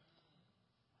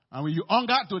 And when you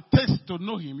hunger to taste to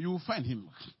know him, you will find him.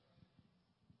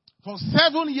 For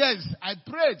 7 years, I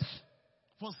prayed.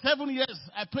 For 7 years,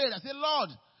 I prayed. I said,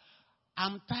 Lord,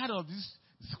 I'm tired of this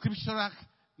scriptural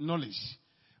knowledge,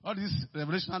 all this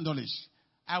revelational knowledge.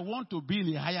 I want to be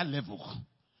in a higher level.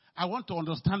 I want to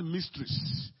understand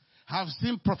mysteries. I've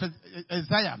seen Prophet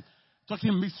Isaiah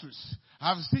talking mysteries.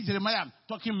 I've seen Jeremiah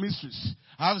talking mysteries.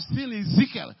 I've seen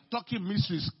Ezekiel talking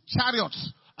mysteries.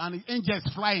 Chariots and angels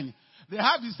flying. They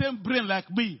have the same brain like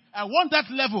me. I want that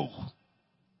level.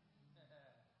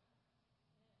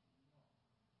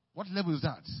 What level is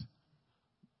that?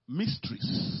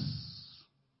 Mysteries.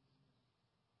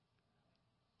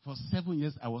 For 7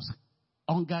 years, I was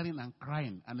hungering and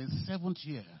crying. And in the 7th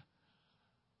year,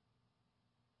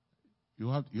 you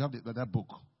have that book.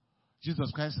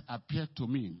 Jesus Christ appeared to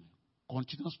me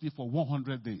continuously for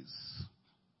 100 days.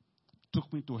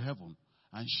 Took me to heaven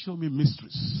and showed me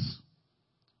mysteries.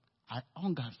 I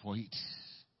hungered for it.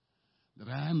 That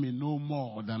I may know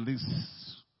more than this.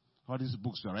 All these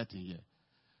books you are writing here.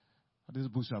 All these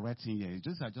books you are writing here.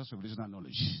 These are just revelational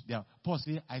knowledge. Paul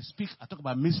says, I talk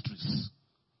about mysteries.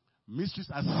 Mysteries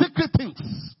are secret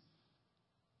things.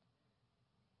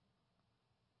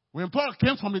 When Paul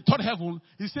came from the third heaven,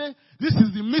 he said, this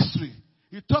is the mystery.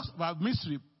 He talks about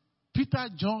mystery. Peter,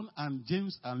 John, and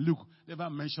James, and Luke never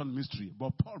mentioned mystery,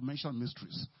 but Paul mentioned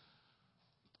mysteries.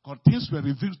 Because things were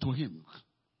revealed to him.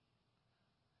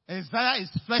 Isaiah is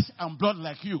flesh and blood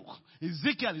like you.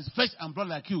 Ezekiel is flesh and blood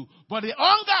like you. But the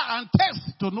hunger and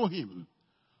thirst to know him.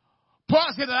 Paul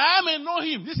said that I may know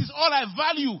him. This is all I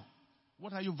value.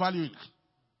 What are you valuing?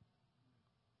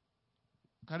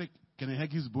 Carry Kenny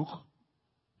Hagee's book.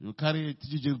 You carry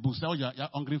TJ's books. That's what you're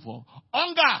hungry for.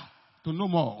 Hunger to know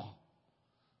more.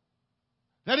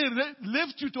 Then it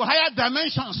lifts you to higher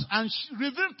dimensions and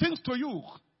reveal things to you.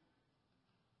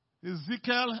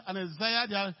 Ezekiel and Isaiah,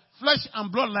 they are flesh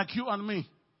and blood like you and me.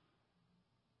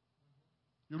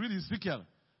 You read Ezekiel.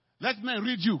 Let me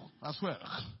read you as well.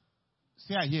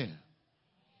 Say I hear.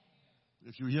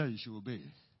 If you hear, you should obey.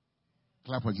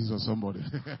 Clap for Jesus, somebody.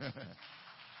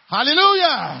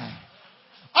 Hallelujah.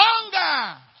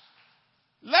 Hunger.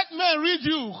 Let me read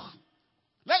you.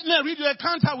 Let me read your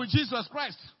encounter with Jesus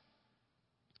Christ.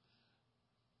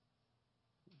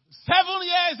 7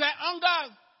 years I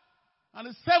hungered. And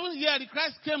the 7th year, the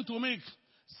Christ came to me.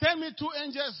 Sent me 2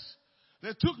 angels.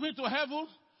 They took me to heaven.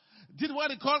 Did what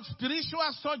they call spiritual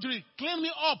surgery. Cleaned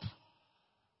me up.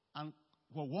 And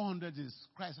for 100 days,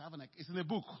 Christ having it's in a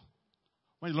book.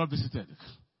 When the Lord visited,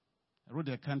 I wrote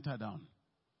the encounter down.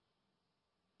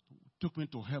 Took me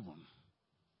to heaven.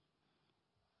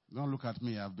 Don't look at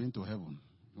me. I've been to heaven.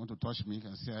 You want to touch me? You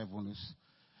can see heaven.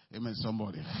 Amen,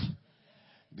 somebody.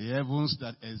 The heavens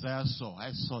that Isaiah saw, I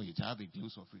saw it. I have a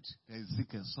glimpse of it.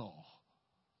 Ezekiel saw.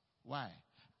 Why?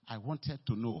 I wanted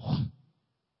to know.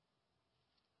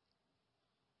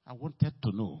 I wanted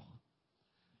to know.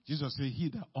 Jesus said, he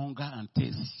that hunger and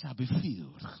thirst shall be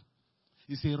filled.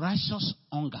 It's a righteous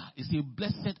hunger. It's a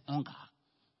blessed hunger.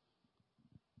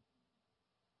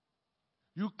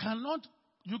 You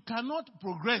cannot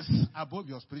progress above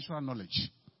your spiritual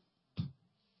knowledge.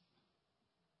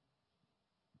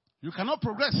 You cannot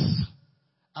progress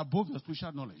above your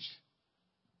spiritual knowledge.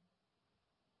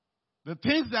 The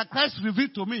things that Christ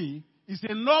revealed to me is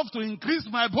enough to increase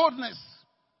my boldness.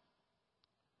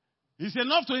 It's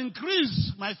enough to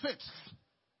increase my faith.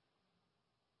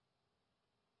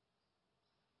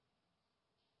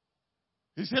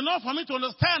 It's enough for me to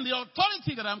understand the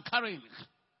authority that I'm carrying.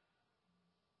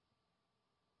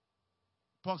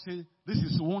 Paul says, this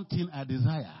is one thing I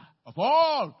desire. Of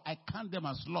all, I count them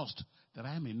as lost, that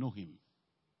I may know him.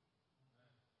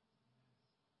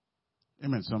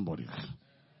 Amen, somebody.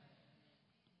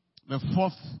 The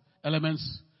fourth element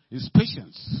is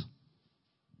patience.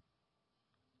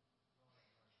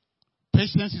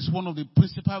 Patience is one of the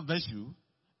principal virtues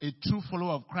a true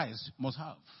follower of Christ must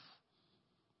have.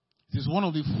 It is one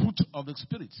of the fruit of the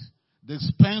Spirit,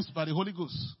 dispensed by the Holy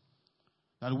Ghost,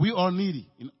 that we all need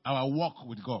in our walk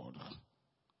with God.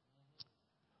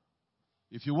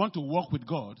 If you want to walk with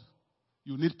God,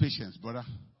 you need patience, brother.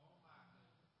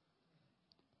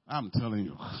 I'm telling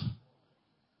you.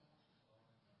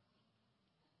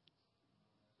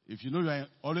 If you know you are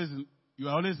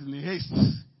always in haste,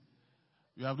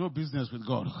 you have no business with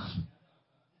God.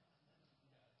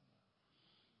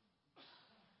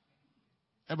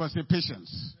 Everybody say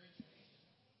patience.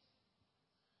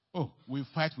 Oh, we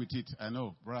fight with it. I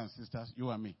know, brothers and sisters, you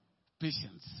and me.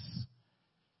 Patience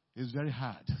is very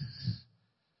hard.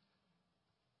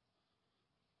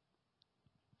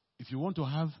 If you want to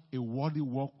have a worthy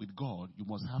walk with God, you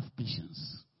must have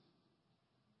patience.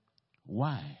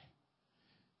 Why?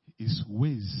 His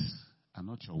ways are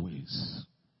not your ways.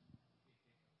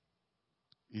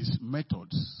 His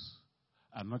methods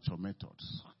are not your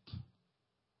methods.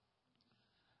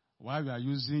 While you are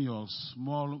using your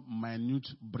small, minute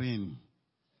brain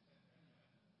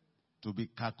to be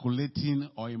calculating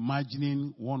or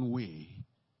imagining one way,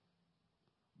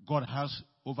 God has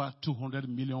over 200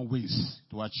 million ways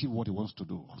to achieve what he wants to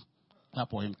do. Clap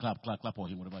for him, clap for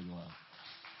him, whatever you are.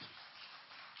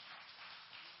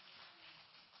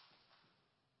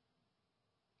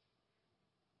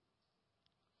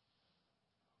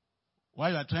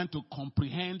 While you are trying to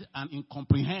comprehend and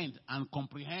incomprehend and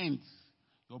comprehend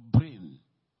your brain,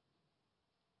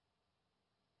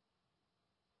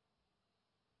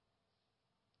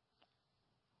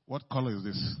 what color is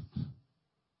this?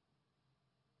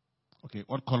 Okay,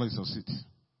 what color is your seat?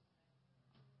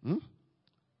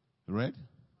 Red?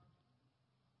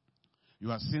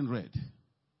 You are seeing red.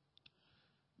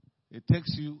 It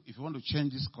takes you, if you want to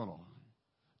change this color,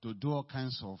 to do all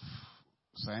kinds of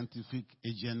scientific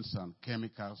agents and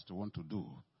chemicals to want to do.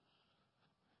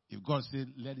 If God said,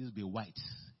 let this be white,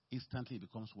 instantly it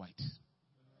becomes white.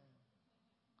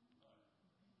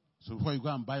 So before you go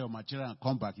and buy your material and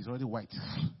come back, it's already white.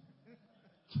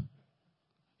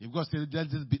 If God said, let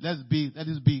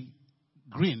this be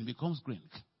green, it becomes green.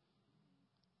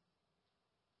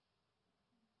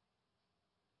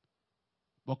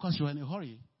 Because you're in a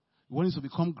hurry, you want it to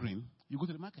become green, you go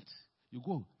to the market. You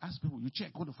go, ask people, you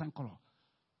check, go to find color.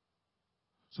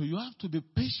 So you have to be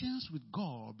patient with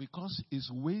God because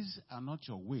his ways are not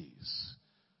your ways.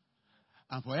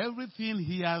 And for everything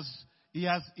he has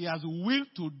will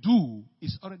to do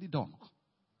is already done.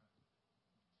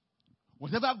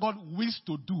 Whatever God wills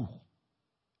to do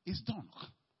is done.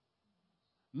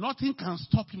 Nothing can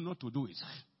stop him not to do it.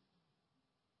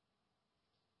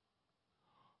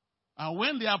 And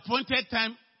when the appointed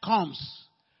time comes,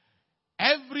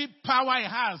 every power he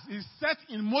has is set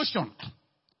in motion.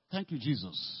 Thank you,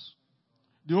 Jesus.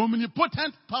 The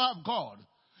omnipotent power of God,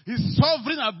 his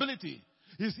sovereign ability,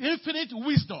 his infinite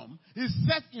wisdom is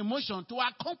set in motion to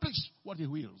accomplish what he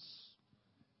wills.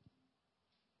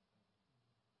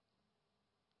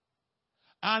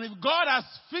 And if God has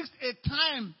fixed a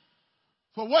time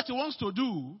for what he wants to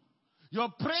do, your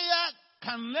prayer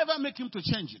can never make him to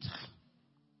change it.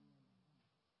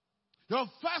 Your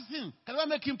fasting can never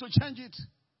make him to change it.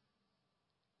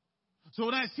 So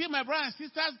when I see my brothers and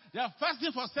sisters, they are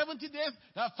fasting for 70 days,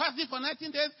 they are fasting for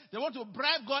 19 days, they want to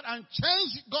bribe God and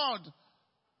change God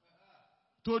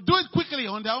to do it quickly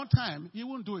on their own time, he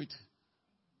won't do it.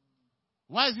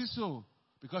 Why is it so?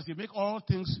 Because he makes all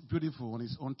things beautiful on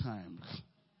his own time.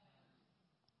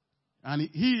 And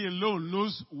he alone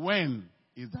knows when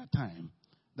is that time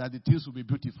that the things will be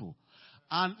beautiful.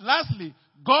 And lastly,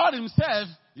 God himself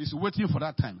is waiting for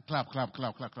that time. Clap, clap,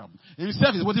 clap, clap, clap.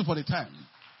 Himself is waiting for the time.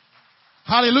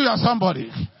 Hallelujah,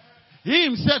 somebody. He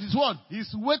himself is what?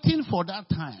 He's waiting for that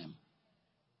time.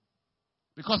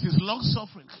 Because he's long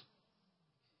suffering.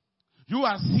 You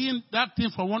are seeing that thing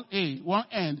from one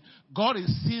end. God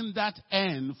is seeing that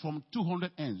end from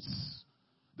 200 ends.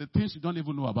 The things you don't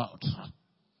even know about.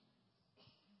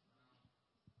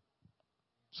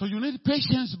 So you need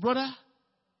patience, brother.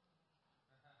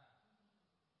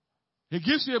 He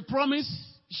gives you a promise.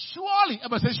 Surely.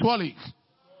 Everybody say surely.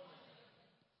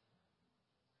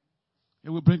 He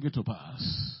will bring it to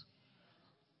pass.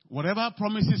 Whatever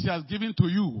promises he has given to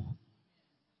you,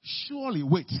 surely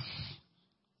wait.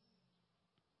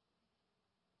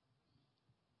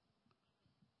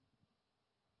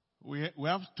 We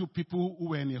have two people who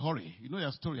were in a hurry. You know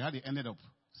their story, how they ended up.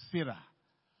 Sarah.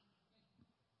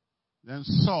 Then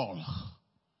Saul.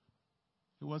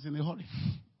 He was in a hurry.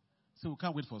 So we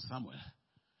can't wait for Samuel.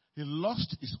 He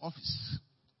lost his office.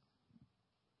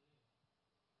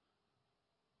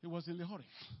 He was in a hurry.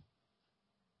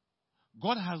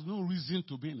 God has no reason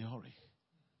to be in a hurry.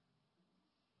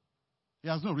 He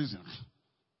has no reason.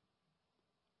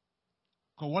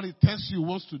 Because what he tells you he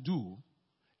wants to do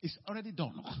is already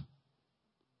done.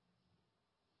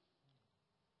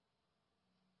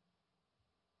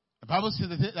 The Bible says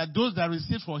that those that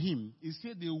received for him, he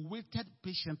said they waited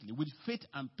patiently. With faith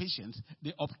and patience,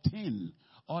 they obtained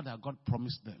all that God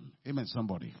promised them. Amen,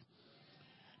 somebody.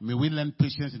 May we learn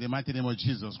patience in the mighty name of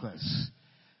Jesus Christ.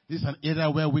 This is an area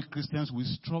where we Christians, we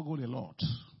struggle a lot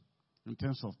in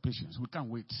terms of patience. We can't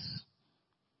wait.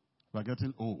 We are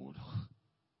getting old.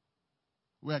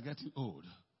 We are getting old.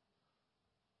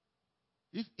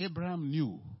 If Abraham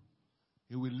knew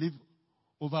he will live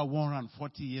over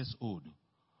 140 years old,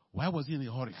 why was he in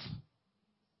a hurry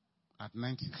at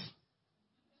 90?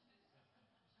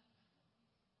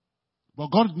 But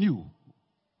God knew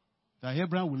that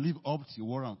Abraham will live up to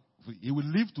 140. He will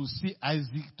live to see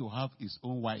Isaac to have his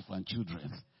own wife and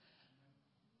children.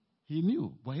 He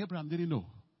knew, but Abraham didn't know.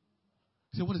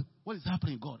 He said, what is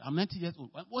happening, God? I'm 90 years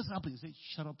old. What's happening? He said,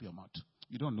 shut up your mouth.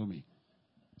 You don't know me.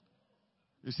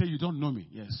 He said, you don't know me.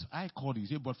 Yes, I called you. He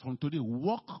said, but from today,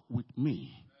 walk with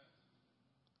me.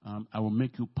 I will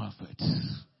make you perfect.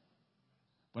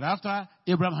 But after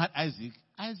Abraham had Isaac,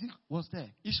 Isaac was there.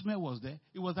 Ishmael was there.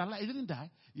 He was alive. He didn't die.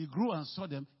 He grew and saw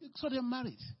them. He saw them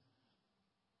married.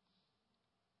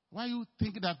 Why are you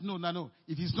thinking that, no,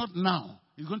 if it's not now,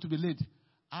 it's going to be late.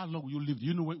 How long will you live? Do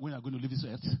you know when you're going to leave this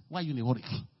earth? Why are you in a hurry?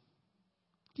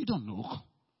 You don't know.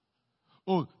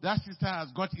 Oh, that sister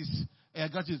has got his,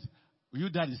 will you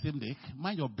die the same day?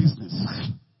 Mind your business.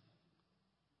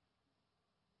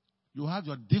 You have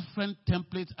your different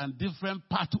templates and different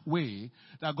pathway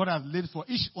that God has laid for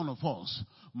each one of us.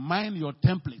 Mind your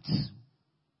template.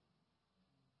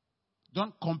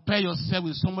 Don't compare yourself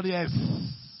with somebody else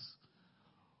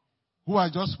who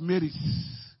has just made it.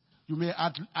 You may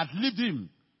outlive him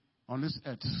on this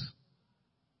earth.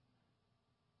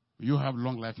 You have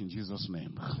long life in Jesus'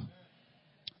 name.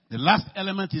 The last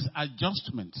element is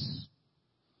adjustments.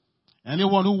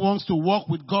 Anyone who wants to walk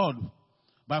with God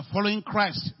by following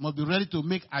Christ must be ready to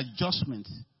make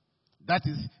adjustments. That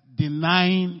is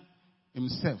denying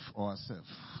himself or herself.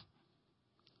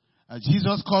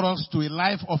 Jesus called us to a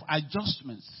life of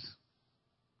adjustments.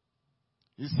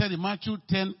 He said in Matthew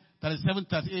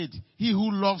 10:37-38, he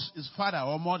who loves his father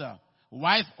or mother,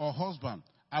 wife or husband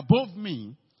above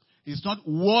me is not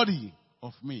worthy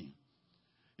of me.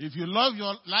 If you love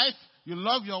your life, you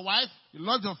love your wife, you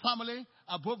love your family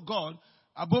above God,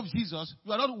 above Jesus,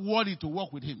 you are not worthy to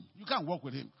walk with him. You can't walk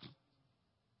with him.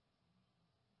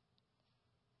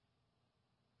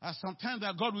 And sometimes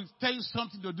that God will tell you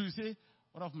something to do. You say,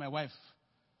 what of my wife?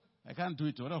 I can't do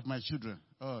it. What of my children?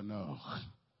 Oh, no.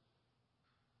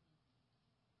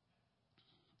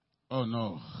 Oh,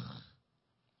 no.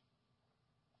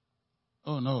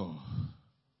 Oh, no.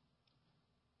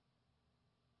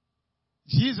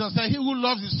 Jesus said, he who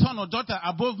loves his son or daughter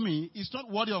above me is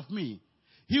not worthy of me.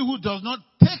 He who does not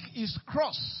take his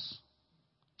cross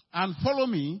and follow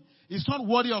me is not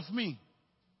worthy of me.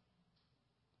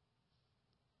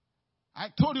 I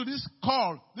told you this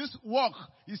call, this walk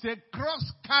is a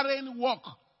cross-carrying walk.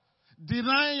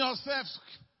 Denying yourself.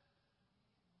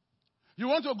 You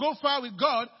want to go far with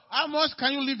God, how much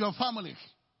can you leave your family?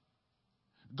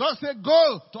 God said,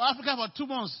 go to Africa for 2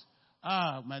 months.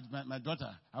 My daughter,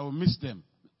 I will miss them.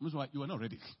 You are not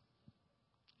ready.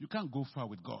 You can't go far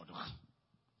with God.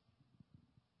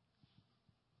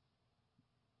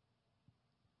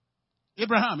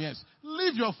 Abraham, yes.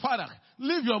 Leave your father,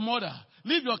 leave your mother,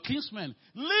 leave your kinsmen,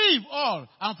 leave all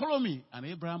and follow me. And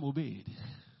Abraham obeyed.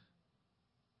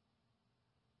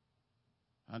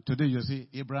 And today you say,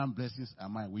 Abraham's blessings are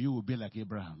mine. Will you obey like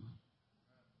Abraham?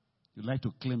 You like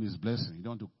to claim his blessing. You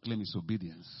don't want to claim his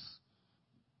obedience.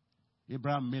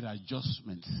 Abraham made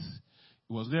adjustments.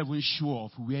 He was never even sure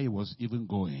of where he was even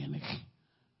going.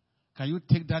 Can you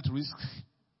take that risk?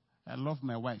 I love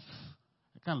my wife.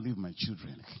 I can't leave my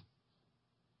children.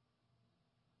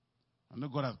 I know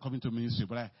God has come into ministry,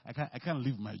 but I can't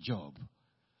leave my job.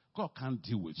 God can't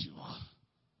deal with you.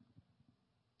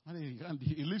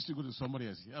 He leaves to go to somebody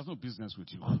else. He has no business with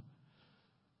you.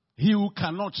 He who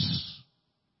cannot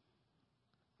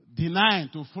deny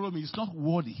to follow me is not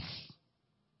worthy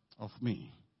of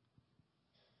me.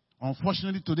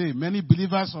 Unfortunately today, many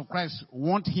believers of Christ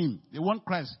want him. They want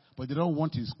Christ, but they don't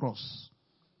want his cross.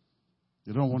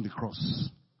 They don't want the cross.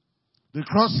 The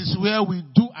cross is where we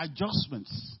do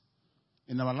adjustments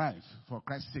in our life for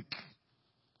Christ's sake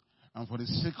and for the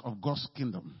sake of God's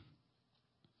kingdom.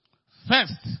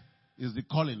 First is the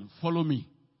calling, follow me.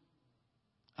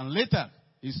 And later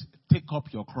is take up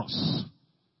your cross.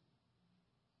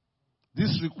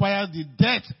 This requires the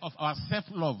death of our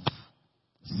self-love,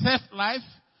 self-life,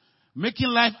 making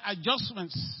life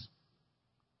adjustments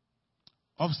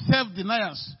of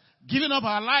self-denials, giving up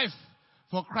our life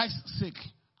for Christ's sake.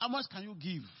 How much can you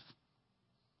give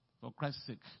for Christ's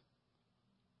sake?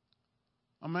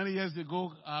 Many years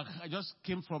ago, I just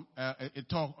came from a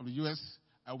tour of the U.S.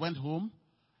 I went home,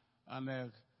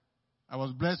 and I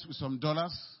was blessed with some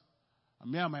dollars.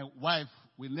 And me and my wife,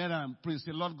 we knelt and prayed,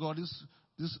 say, Lord God,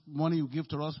 this money you give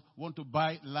to us, we want to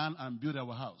buy land and build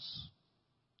our house.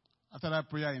 After that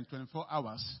prayer, in 24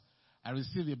 hours, I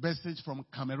received a message from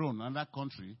Cameroon, another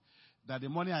country, that the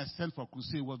money I sent for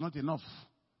crusade was not enough.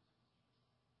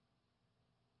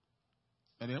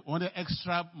 And they wanted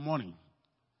extra money.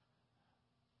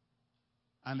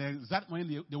 And the exact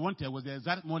money they wanted was the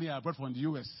exact money I brought from the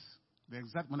U.S. The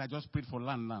exact money I just paid for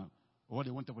land now. Or what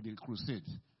they wanted for the crusade.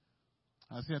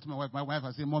 I said to my wife,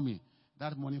 I said, Mommy,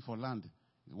 that money for land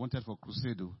they wanted for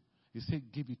crusade, he said,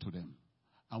 give it to them.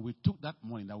 And we took that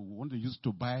money that we wanted to use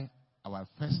to buy our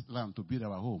first land to build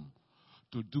our home,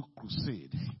 to do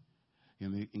crusade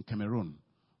in Cameroon.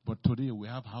 But today we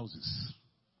have houses.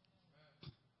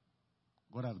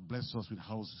 God has blessed us with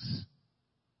houses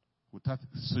without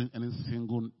sowing any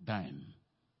single dime.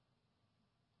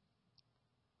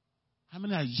 How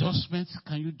many adjustments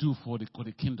can you do for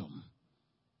the kingdom?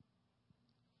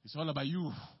 It's all about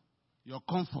you, your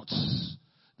comforts,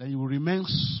 that you will remain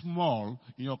small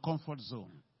in your comfort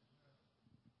zone.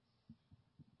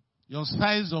 Your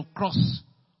size of cross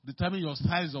determines your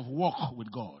size of walk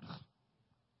with God.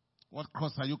 What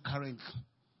cross are you carrying?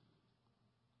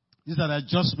 These are the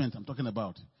adjustments I'm talking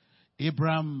about.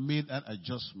 Abraham made that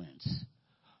adjustment.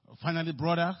 Finally,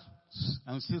 brothers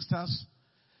and sisters,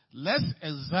 let's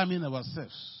examine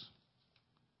ourselves.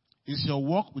 Is your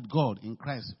walk with God in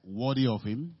Christ worthy of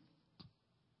him?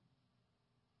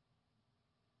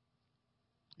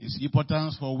 It's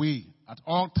important for we at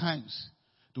all times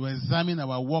to examine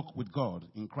our walk with God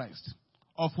in Christ.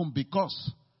 Often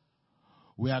because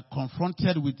we are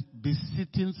confronted with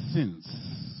besetting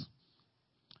sins.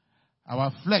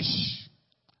 Our flesh,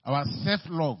 our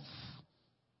self-love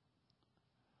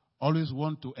always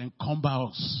want to encumber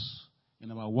us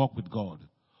in our walk with God.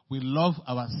 We love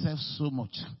ourselves so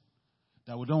much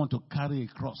that we don't want to carry a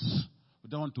cross. We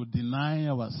don't want to deny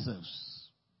ourselves.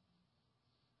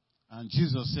 And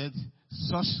Jesus said,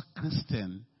 such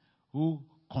Christian who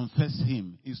confess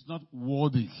him is not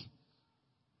worthy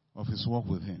of his walk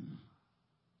with him.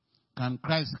 Can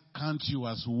Christ count you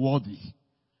as worthy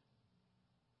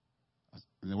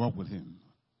in the walk with him?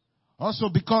 Also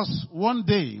because one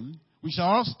day we shall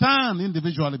all stand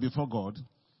individually before God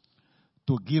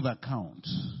to give account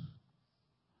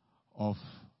of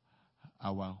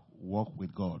our walk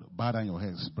with God. Bow down your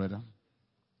heads, brother.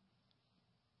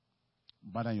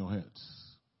 Bow down your heads.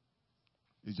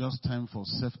 It's just time for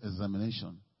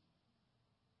self-examination.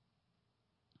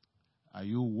 Are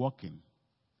you walking?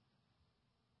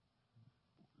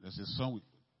 There's a song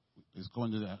it's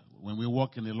going to that when we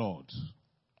walk in the Lord.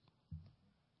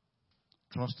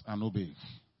 Trust and obey.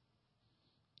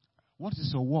 What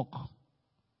is your walk?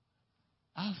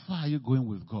 How far are you going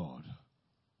with God?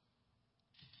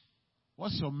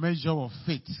 What's your measure of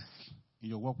faith in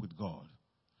your walk with God?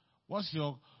 What's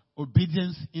your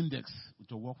obedience index with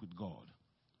your walk with God?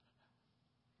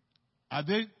 Are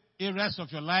there areas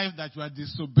of your life that you are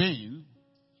disobeying?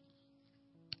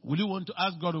 Will you want to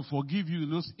ask God to forgive you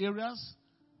in those areas?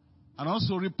 And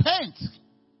also repent.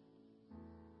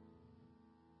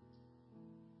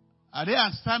 Are there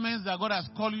assignments that God has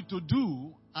called you to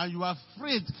do and you are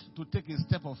afraid to take a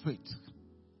step of faith?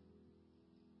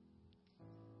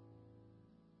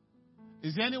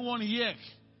 Is there anyone here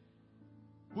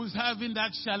who's having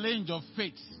that challenge of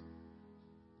faith?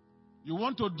 You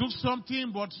want to do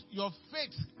something, but your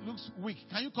faith looks weak.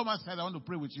 Can you come outside? I want to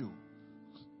pray with you.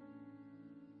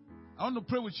 I want to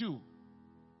pray with you.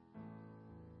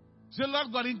 Say,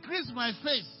 Lord God, increase my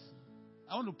faith.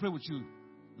 I want to pray with you.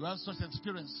 You have such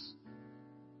experience.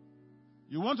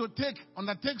 You want to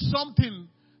undertake something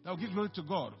that will give glory to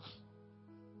God.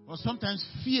 But sometimes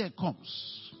fear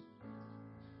comes.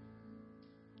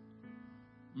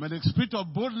 May the spirit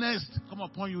of boldness come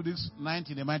upon you this night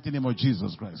in the mighty name of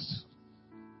Jesus Christ.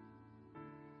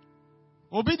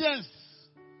 Obedience.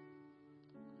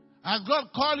 Has God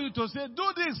called you to say,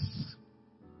 do this?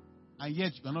 And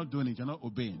yet you are not doing it. You are not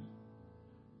obeying.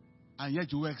 And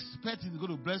yet you expect it's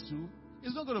going to bless you.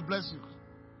 It's not going to bless you.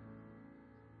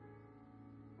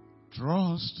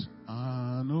 Trust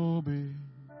and obey.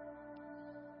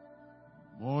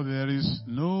 For there is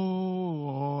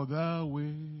no other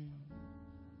way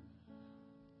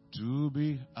to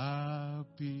be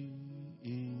happy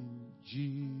in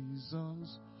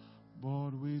Jesus,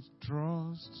 but with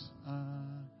trust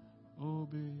and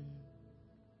obey.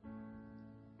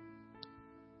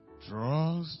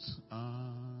 Trust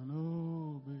and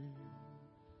obey.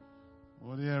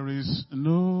 For there is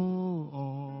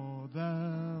no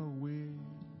other way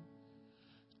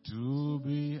to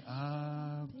be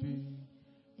happy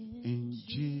in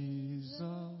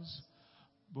Jesus,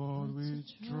 but with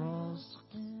trust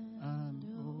and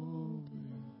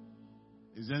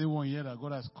obey. Is there anyone here that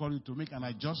God has called you to make an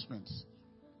adjustment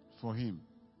for Him,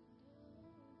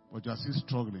 but you are still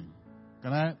struggling?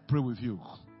 Can I pray with you?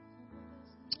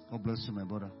 God bless you, my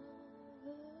brother.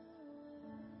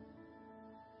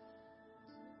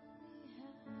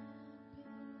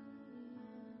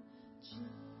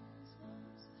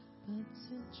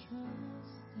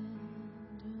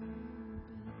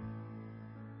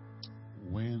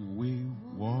 When we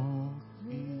walk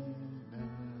in the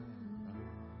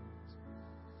light,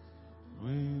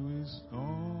 we will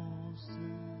all see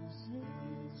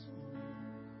His way.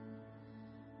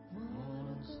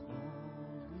 Us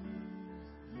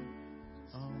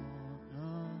on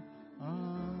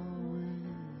our way.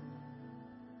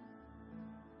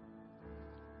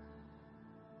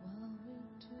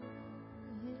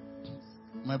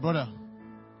 My brother,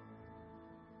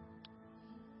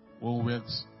 when we were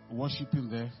worshiping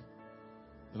there,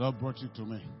 the Lord brought you to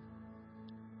me.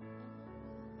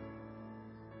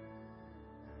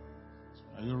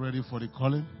 Are you ready for the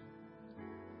calling?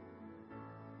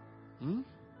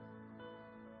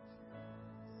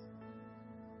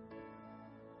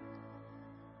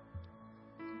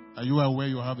 Are you aware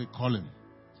you have a calling?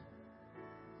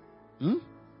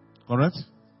 Correct?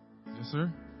 Yes,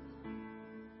 sir.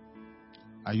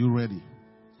 Are you ready?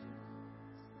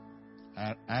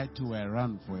 I too, I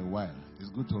ran for a while. It's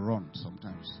good to run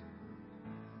sometimes.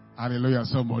 Hallelujah,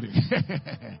 somebody.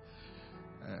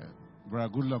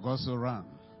 Brother Goodluck also ran.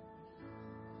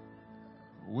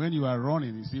 When you are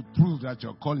running, you see, prove that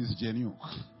your call is genuine.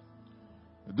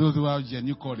 Those who have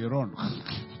genuine call, they run.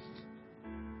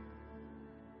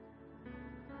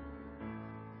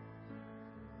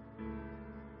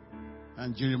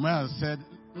 And Jeremiah said,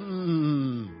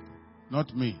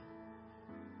 not me.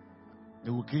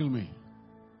 They will kill me.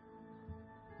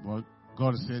 But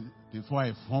God said, before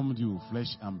I formed you,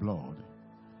 flesh and blood,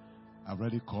 I've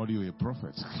already called you a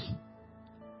prophet.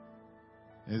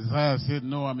 Isaiah said,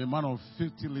 no, I'm a man of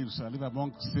 50 lips. I live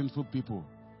among sinful people.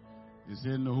 He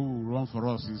said, no, who will run for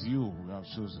us is you who have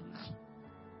chosen.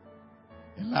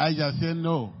 Elijah said,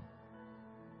 no.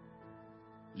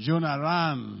 Jonah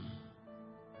ran.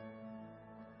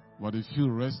 But the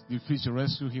fish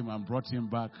rescued him and brought him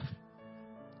back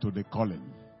to the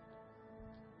calling.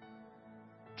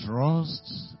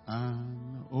 Trust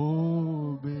and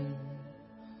obey,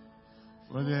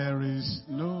 for there is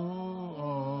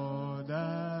no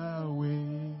other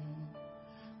way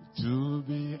to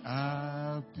be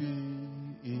happy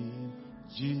in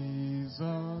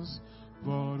Jesus,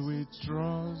 but with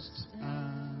trust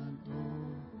and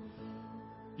obey.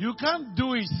 You can't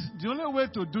do it. The only way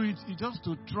to do it is just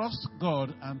to trust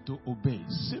God and to obey.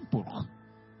 Simple.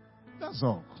 That's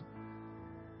all.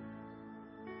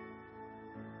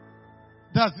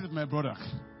 That's it, my brother.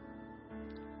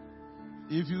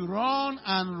 If you run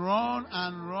and run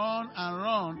and run and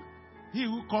run, He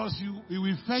who calls you, He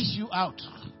will fetch you out.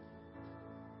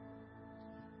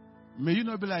 May you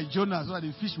not be like Jonah, so that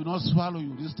the fish will not swallow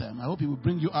you this time. I hope He will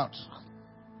bring you out.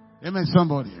 Amen,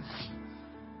 somebody.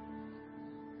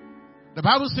 The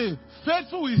Bible says,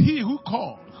 faithful is he who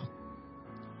called.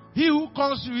 He who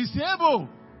calls you is able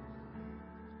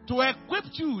to equip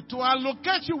you, to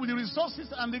allocate you with the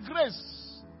resources and the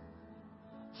grace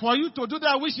for you to do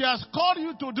that which he has called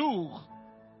you to do.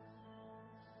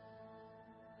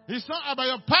 It's not about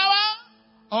your power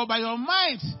or by your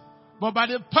might, but by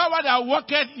the power that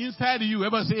worketh inside you.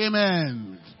 Everybody say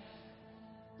amen.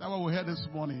 That's what we heard this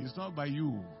morning. It's not by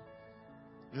you.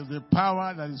 It's the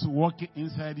power that is working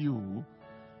inside you.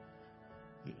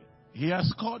 He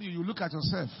has called you. You look at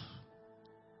yourself.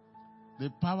 The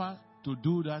power to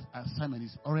do that assignment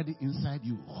is already inside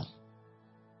you.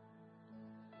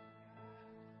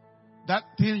 That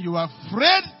thing you are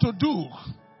afraid to do,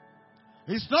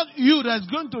 it's not you that's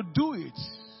going to do it.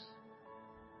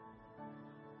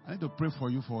 I need to pray for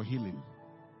you for healing.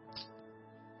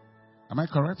 Am I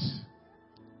correct?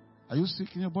 Are you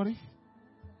sick in your body?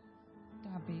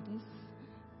 Diabetes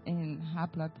and high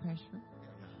blood pressure.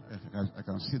 I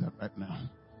can see that right now.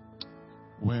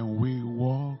 When we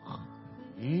walk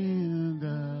in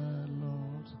the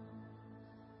Lord,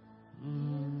 the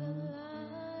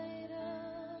light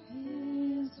of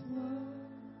His word,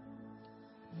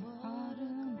 what a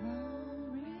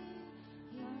glory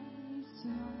lights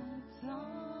not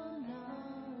on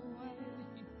our way.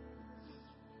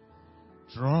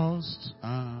 trust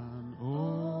and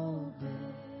obey.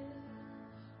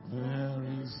 There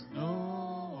is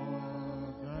no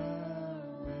other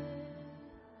way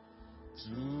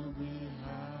to be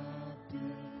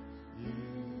happy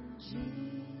in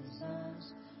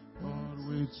Jesus, but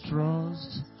we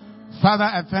trust. Father,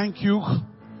 I thank you.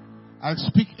 I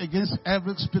speak against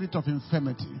every spirit of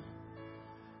infirmity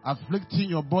afflicting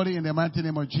your body in the mighty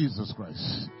name of Jesus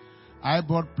Christ. I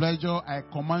brought pleasure. I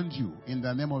command you in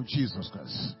the name of Jesus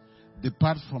Christ.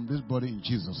 Depart from this body in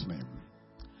Jesus' name.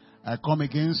 I come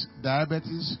against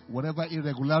diabetes, whatever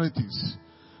irregularities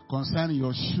concerning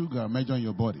your sugar measure in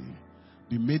your body.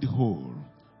 Be made whole.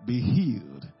 Be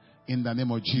healed in the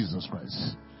name of Jesus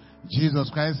Christ. Jesus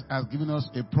Christ has given us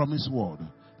a promised word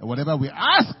that whatever we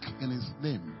ask in His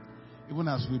name, even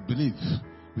as we believe,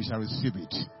 we shall receive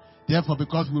it. Therefore,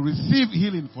 because we receive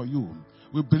healing for you,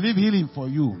 we believe healing for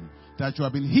you, that you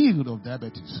have been healed of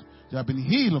diabetes, you have been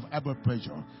healed of high blood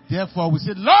pressure. Therefore, we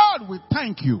say, Lord, we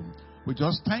thank you. We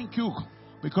just thank you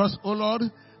because, oh Lord,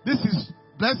 this is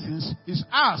blessings is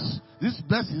ours. This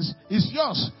blessings is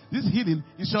yours. This healing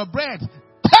is your bread.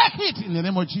 Take it in the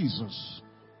name of Jesus.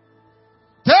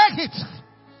 Take it.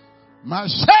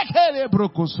 Mashekele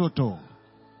brokosoto.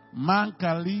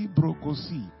 Mankali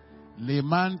brokosi.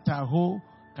 Leman taho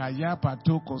kaya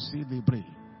pato kosi lebre.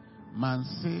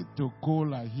 Manse toko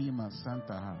lahima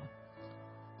santaha.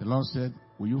 The Lord said,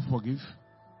 will you forgive?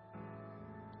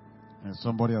 And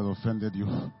somebody has offended you.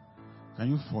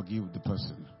 Can you forgive the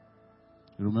person?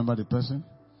 You remember the person?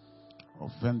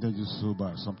 Offended you so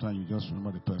bad. Sometimes you just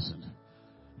remember the person.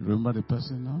 You remember the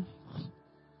person now?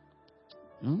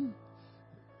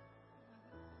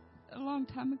 A long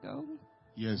time ago.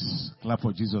 Yes. Clap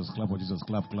for Jesus. Clap for Jesus.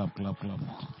 Clap, clap, clap, clap.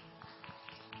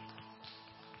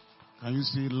 Can you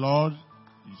say, Lord,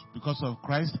 because of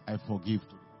Christ, I forgive.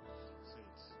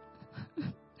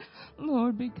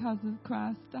 Lord, because of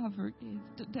Christ, I forgive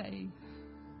today.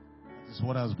 This is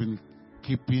what has been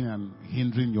keeping and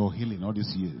hindering your healing all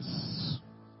these years.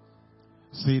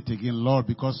 Say it again, Lord,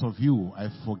 because of you, I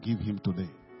forgive him today.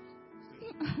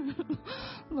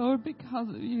 Lord, because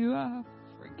of you, I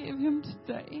forgive him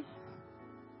today.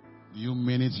 Do you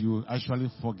mean it? You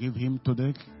actually forgive him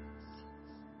today?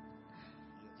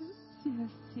 Yes,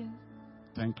 yes.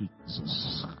 Thank you,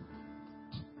 Jesus.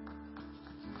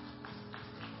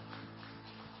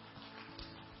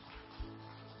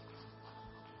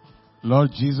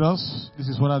 Lord Jesus, this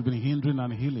is what has been hindering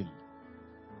and healing.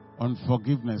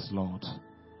 Unforgiveness, Lord.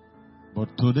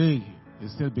 But today, it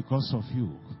said because of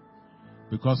you.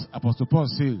 Because Apostle Paul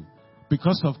said,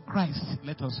 because of Christ,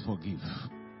 let us forgive.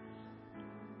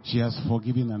 She has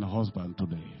forgiven her husband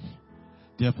today.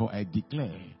 Therefore, I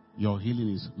declare your healing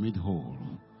is made whole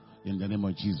in the name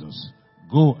of Jesus.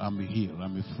 Go and be healed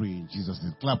and be free in Jesus'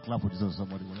 name. Clap, clap for Jesus,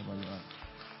 somebody, wherever you are.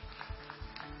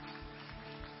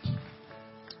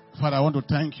 Father, I want to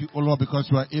thank you, O Lord, because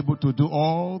you are able to do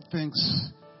all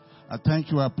things. I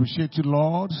thank you, I appreciate you,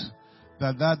 Lord,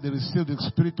 that they received the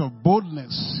spirit of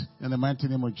boldness in the mighty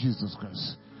name of Jesus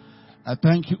Christ. I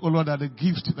thank you, O Lord, that the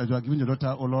gift that you are giving your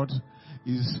daughter, O Lord,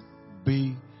 is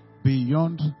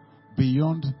beyond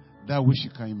that which you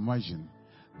can imagine.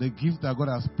 The gift that God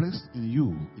has placed in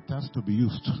you, it has to be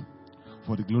used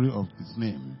for the glory of His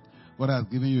name. God has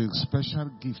given you a special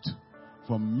gift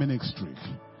for ministry.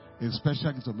 A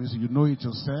special gift of ministry. You know it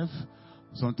yourself.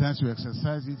 Sometimes you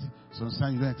exercise it,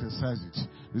 sometimes you don't exercise it.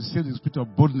 Receive the spirit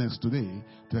of boldness today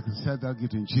to exercise that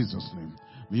gift in Jesus' name.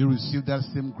 May you receive that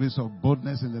same grace of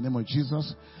boldness in the name of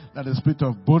Jesus. Let the spirit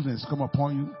of boldness come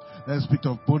upon you. Let the spirit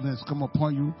of boldness come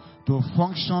upon you to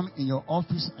function in your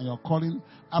office and your calling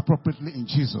appropriately in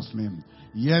Jesus' name.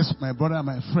 Yes, my brother and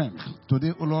my friend,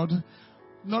 today, O Lord,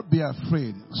 not be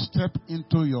afraid. Step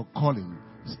into your calling.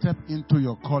 Step into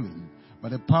your calling. By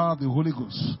the power of the Holy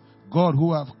Ghost, God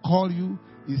who have called you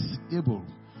is able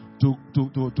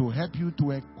to help you,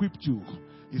 to equip you.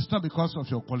 It's not because of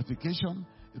your qualification.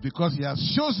 It's because He has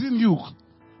chosen you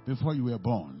before you were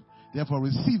born. Therefore,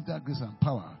 receive that grace and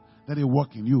power. Let it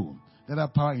work in you. Let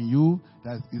that power in you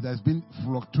that has been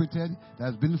fluctuated, that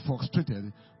has been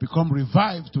frustrated, become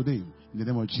revived today in the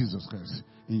name of Jesus Christ.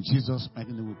 In Jesus'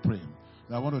 mighty name we pray.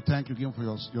 I want to thank you again for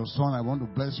your son. I want to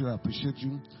bless you. I appreciate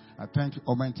you. I thank you,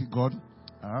 Almighty God.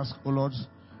 I ask, O Lord,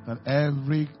 that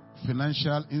every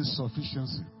financial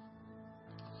insufficiency,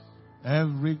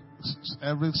 every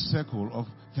circle of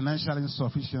financial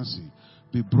insufficiency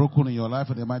be broken in your life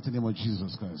in the mighty name of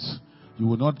Jesus Christ. You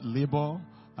will not labor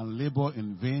and labor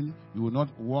in vain. You will not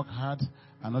work hard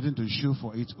and nothing to show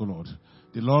for it, O Lord.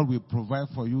 The Lord will provide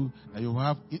for you that you will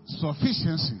have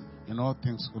sufficiency in all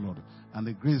things, O Lord. And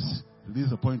the grace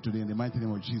released upon you today in the mighty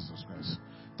name of Jesus Christ.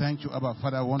 Thank you, Abba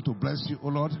Father. I want to bless you, O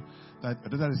Lord, that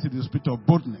I receive the spirit of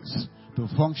boldness to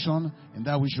function in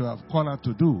that which you have called her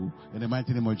to do in the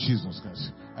mighty name of Jesus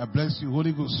Christ. I bless you,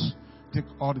 Holy Ghost. Take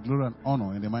all the glory and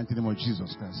honor in the mighty name of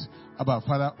Jesus Christ. Abba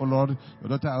Father, O Lord, your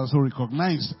daughter also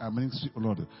recognized our ministry, O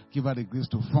Lord. Give her the grace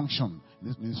to function in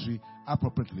this ministry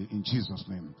appropriately in Jesus'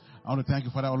 name. I want to thank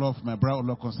you, Father, O Lord, for my brother, O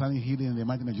Lord, concerning healing in the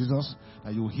mighty name of Jesus,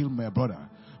 that you will heal my brother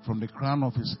from the crown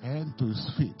of his head to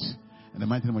his feet. In the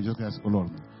mighty name of Jesus Christ, O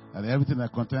Lord, that everything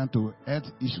that contains to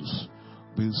health issues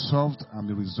be solved and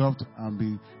be resolved and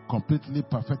be completely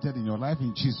perfected in your life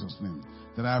in Jesus' name.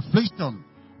 That our affliction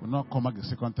will not come back a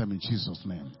second time in Jesus'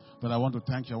 name. But I want to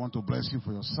thank you. I want to bless you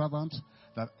for your servant,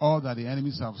 that all that the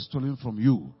enemies have stolen from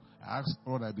you, I ask,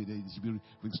 Lord, that it should be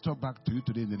restored back to you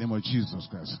today in the name of Jesus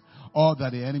Christ. All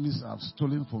that the enemies have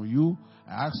stolen from you,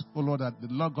 I ask, oh Lord, that the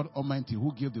Lord God Almighty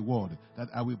who gave the word, that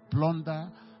I will plunder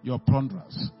your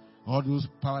plunderers. All those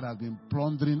power that has been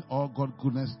plundering all God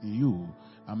goodness in you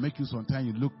and make you sometimes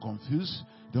you look confused,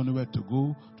 don't know where to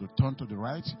go, to turn to the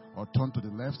right or turn to the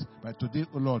left. But today,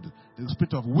 oh Lord, the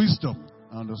spirit of wisdom,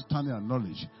 understanding and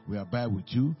knowledge will abide with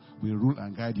you, will rule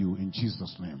and guide you in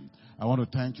Jesus' name. I want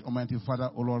to thank you, Almighty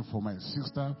Father, oh Lord, for my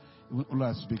sister. Even, oh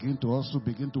Lord, as we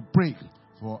begin to pray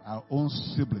for our own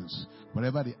siblings,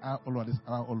 wherever they are, oh Lord, this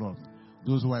hour, oh Lord.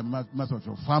 Those who are members of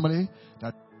your family,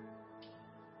 that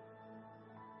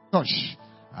church.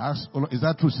 I ask, oh Lord, is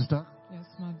that true, sister? Yes,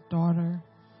 my daughter.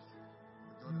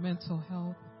 Mental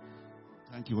health.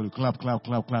 Thank you. Will you clap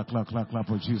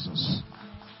for Jesus?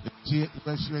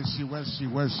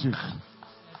 Where's she?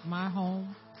 At my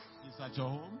home. Is at your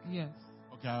home? Yes.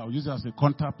 Okay, I'll use it as a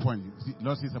contact point.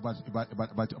 Lord says about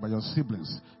your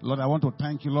siblings. Lord, I want to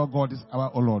thank you, Lord God, this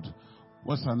hour, oh Lord.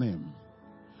 What's her name?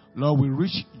 Lord, we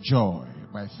reach joy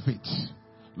by faith.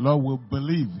 Lord, we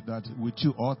believe that with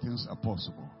you all things are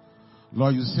possible.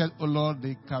 Lord, you said, oh Lord,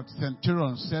 the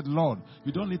centurion said, Lord,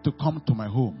 you don't need to come to my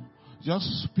home. Just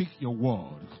speak your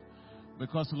word.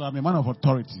 Because, Lord, I'm a man of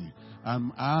authority.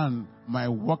 And my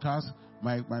workers,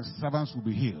 my servants will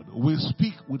be healed. We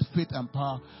speak with faith and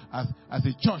power as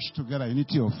a church together,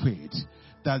 unity of faith.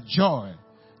 That joy,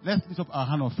 let's lift up our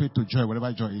hand of faith to joy,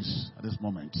 whatever joy is at this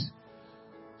moment.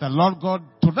 That, Lord God,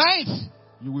 tonight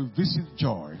you will visit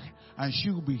joy. And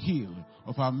she will be healed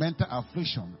of her mental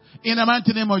affliction. In the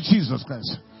mighty name of Jesus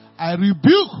Christ, I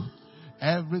rebuke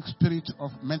every spirit of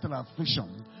mental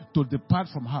affliction to depart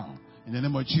from her. In the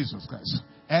name of Jesus Christ.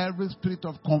 Every spirit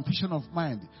of confusion of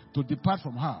mind to depart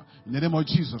from her. In the name of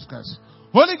Jesus Christ.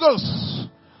 Holy Ghost,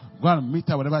 go and meet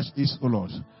her wherever she is, O Lord.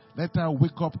 Let her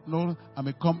wake up, Lord, and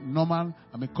become normal,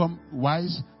 and become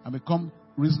wise, and become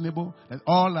reasonable. Let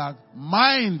all our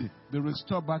mind be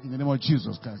restored back in the name of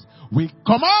Jesus Christ. We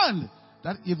command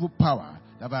that evil power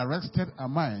that have arrested our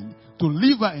mind to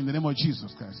leave her in the name of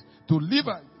Jesus Christ. To leave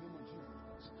her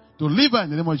in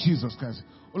the name of Jesus Christ.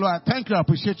 Oh Lord, I thank you, I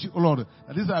appreciate you, oh Lord,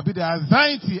 that this will be the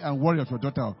anxiety and worry of your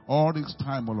daughter all this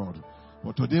time, oh Lord.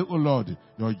 But today, oh Lord,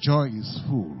 your joy is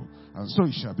full, and so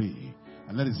it shall be.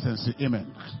 And let it say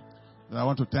amen. And I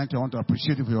want to thank you, I want to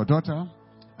appreciate you for your daughter.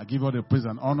 I give you all the praise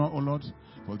and honor, O Lord,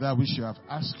 for that which you have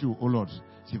asked you, O Lord.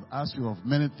 She have asked you of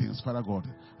many things, Father God.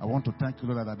 I want to thank you,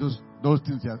 Lord, that those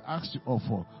things you have asked you of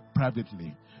for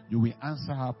privately, you will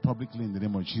answer her publicly in the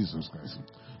name of Jesus Christ.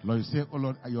 Lord, you say, oh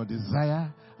Lord, your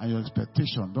desire and your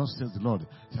expectation, thus says the Lord,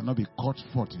 shall not be cut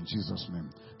forth in Jesus'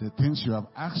 name. The things you have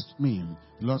asked me,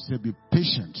 the Lord said, be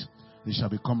patient. They shall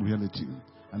become reality.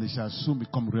 And they shall soon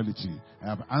become reality. I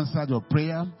have answered your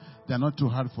prayer. They are not too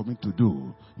hard for me to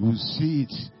do. You will see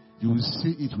it. You will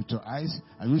see it with your eyes,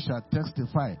 and you shall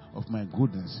testify of my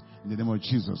goodness in the name of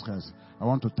Jesus Christ. I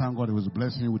want to thank God who is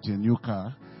blessing you with a new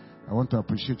car. I want to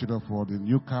appreciate you, Lord, for the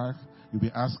new car you'll be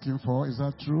asking for. Is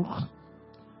that true?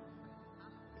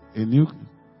 A new?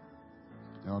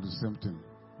 No, the same thing.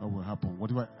 What will happen?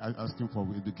 Whatever I'm asking for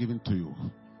will be given to you.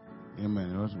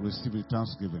 Amen. Lord, receive it,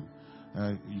 thanksgiving.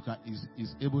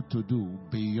 Is able to do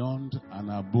beyond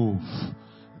and above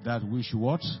that which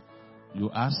what? You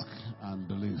ask and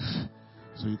believe.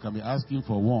 So you can be asking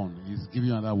for one. He's giving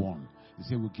you another one. He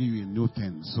said, we'll give you a new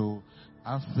thing. So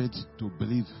have faith to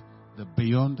believe the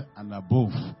beyond and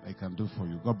above I can do for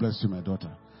you. God bless you, my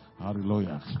daughter.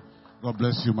 Hallelujah. God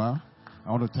bless you, ma.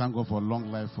 I want to thank God for long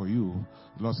life for you.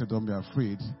 The Lord said, don't be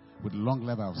afraid. With long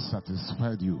life I have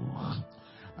satisfied you.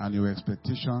 And your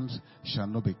expectations shall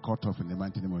not be cut off in the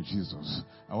mighty name of Jesus.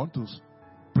 I want to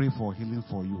pray for healing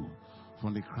for you.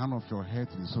 From the crown of your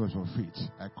head to the sole of your feet,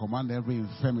 I command every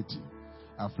infirmity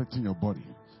affecting your body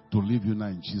to leave you now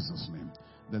in Jesus' name.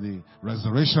 That the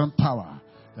resurrection power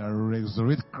that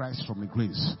resurrect Christ from the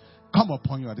graves come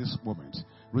upon you at this moment.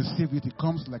 Receive it. It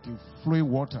comes like a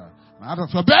flowing water. And out of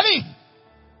your belly,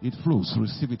 it flows.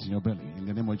 Receive it in your belly in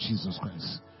the name of Jesus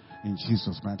Christ. In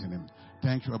Jesus' mighty name.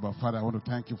 Thank you, Abba Father. I want to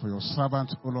thank you for your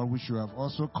servant, O Lord, which you have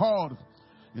also called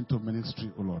into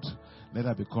ministry, O Lord. Let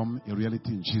that become a reality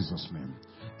in Jesus' name.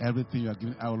 Everything you are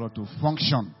giving our Lord to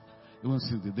function, even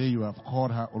since the day you have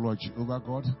called her, O Lord Jehovah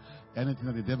God, anything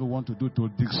that the devil want to do to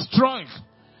destroy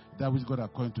that which God is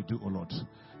going to do, O Lord.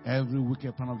 Every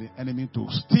wicked plan of the enemy to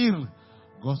steal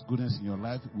God's goodness in your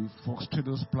life, we frustrate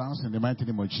those plans in the mighty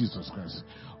name of Jesus Christ.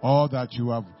 All that you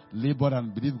have labored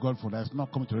and believed God for that is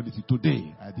not coming to reality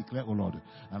today, I declare, O Lord.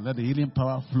 And let the healing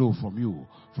power flow from you,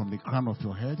 from the crown of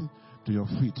your head to your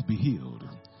feet. Be healed.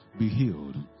 Be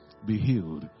healed. Be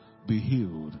healed. Be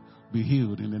healed. Be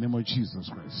healed in the name of Jesus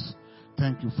Christ.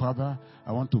 Thank you, Father.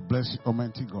 I want to bless you,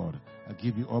 Almighty God. I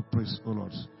give you all praise, O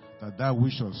Lord. That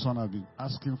which your son has been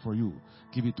asking for you,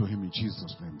 give it to him in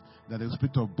Jesus' name. That the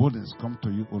spirit of boldness come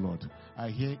to you, O Lord. I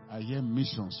hear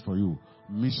missions for you.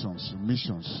 Missions,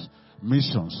 missions,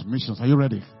 missions, missions. Are you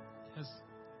ready? Yes.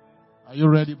 Are you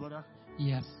ready, brother?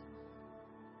 Yes.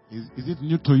 Is it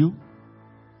new to you?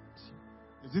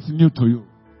 Is it new to you?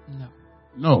 No.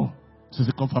 No. This is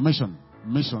a confirmation.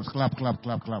 Missions. Clap, clap,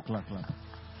 clap, clap, clap, clap.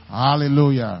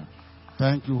 Hallelujah.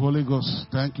 Thank you, Holy Ghost.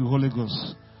 Thank you, Holy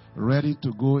Ghost. Ready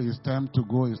to go. It's time to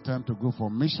go. It's time to go for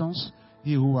missions.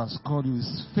 He who has called you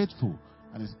is faithful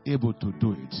and is able to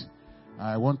do it.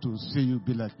 I want to see you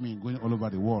be like me, going all over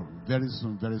the world. Very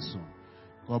soon, very soon.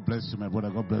 God bless you, my brother.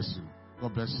 God bless you.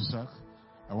 God bless you, sir.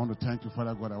 I want to thank you,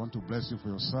 Father God. I want to bless you for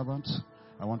your servant.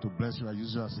 I want to bless you. I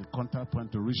use you as a contact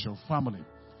point to reach your family,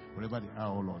 wherever they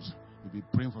are, oh Lord. You'll be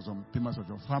praying for some members of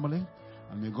your family,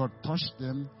 and may God touch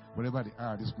them wherever they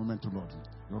are at this moment, oh Lord.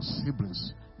 Your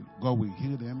siblings, God will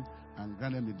heal them and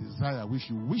grant them the desire which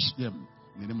you wish them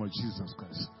in the name of Jesus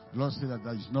Christ. The Lord said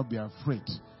that you should not be afraid.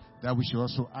 That which you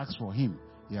also asked for him,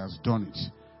 he has done it,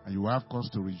 and you will have cause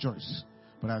to rejoice.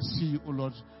 But I see you, oh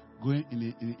Lord, going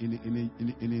in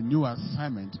a new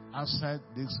assignment outside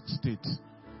this state.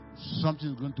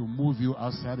 Something is going to move you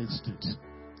outside this state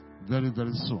very,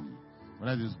 very soon.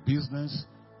 Whether it is business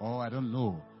or I don't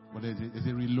know, but there's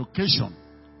a relocation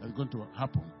that's going to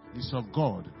happen. It's of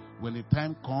God. When the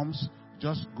time comes,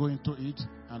 just go into it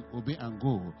and obey and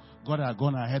go. God has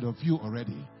gone ahead of you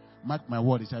already. Mark my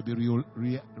word, it shall be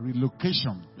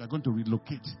relocation. You are going to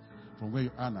relocate from where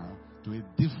you are now to a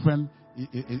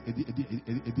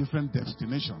different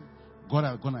destination. God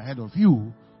has gone ahead of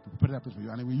you to prepare that place for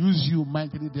you, and He will use you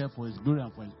mightily there for His glory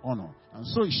and for His honor. And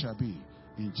so it shall be.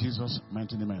 In Jesus'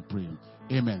 mighty name I pray.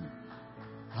 Amen.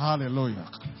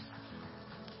 Hallelujah.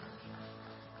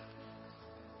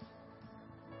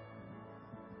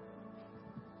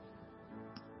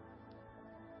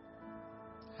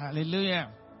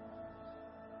 Hallelujah.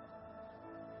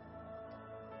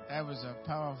 That was a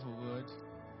powerful word.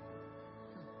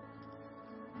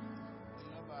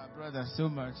 I love our brother so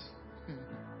much.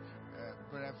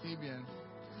 Brother Fabian.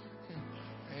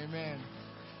 Amen.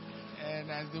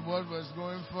 And as the word was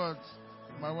going forth,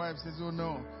 my wife says, oh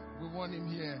no, we want him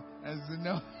here. I said,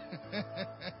 no.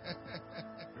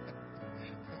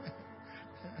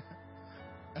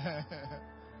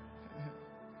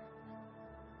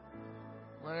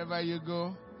 Wherever you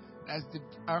go, that's the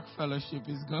Ark Fellowship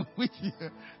is going with you.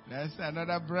 That's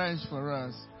another branch for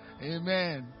us.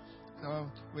 Amen.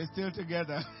 So we're still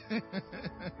together.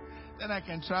 Then I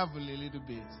can travel a little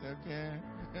bit. Okay.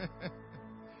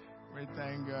 We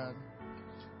thank God.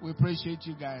 We appreciate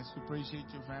you guys. We appreciate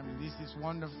your family. This is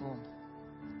wonderful.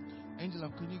 Angela,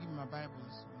 could you give me my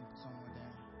Bibles somewhere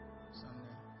there?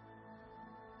 Somewhere.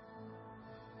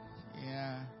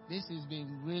 Yeah, this has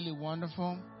been really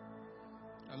wonderful.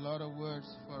 A lot of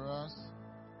words for us.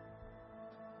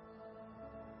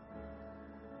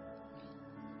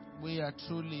 We are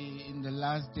truly in the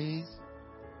last days,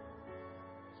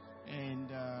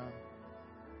 and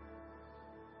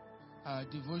our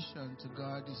devotion to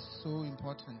God is so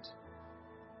important.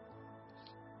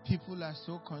 People are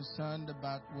so concerned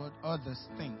about what others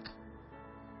think.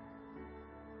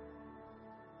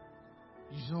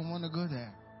 You don't want to go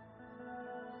there.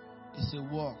 It's a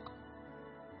walk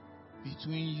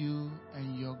between you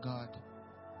and your God.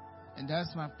 And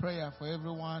that's my prayer for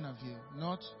every one of you,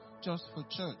 not just for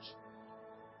church,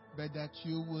 but that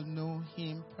you will know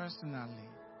Him personally.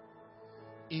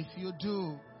 If you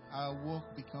do, our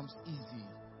walk becomes easy,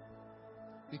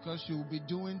 because you will be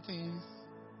doing things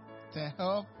to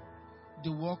help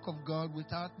the work of God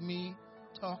without me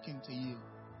talking to you.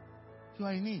 You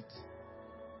are in it.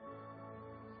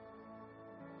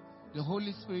 The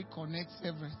Holy Spirit connects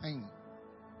everything,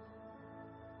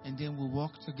 and then we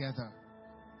walk together.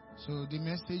 So the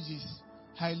message is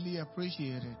highly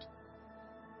appreciated.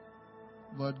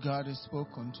 What God has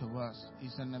spoken to us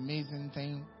is an amazing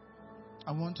thing.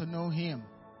 I want to know Him.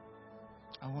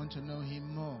 I want to know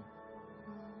Him more.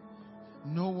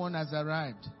 No one has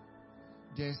arrived.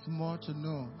 There's more to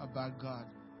know about God.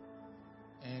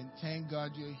 And thank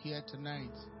God you're here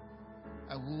tonight.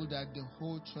 I would that the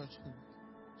whole church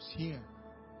was here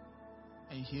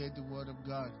and hear the word of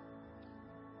God.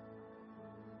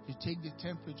 You take the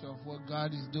temperature of what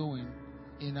God is doing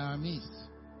in our midst.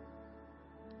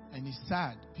 And it's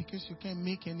sad because you can't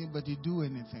make anybody do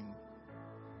anything.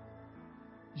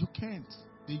 You can't.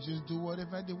 They just do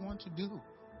whatever they want to do.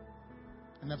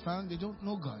 And I found they don't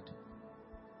know God.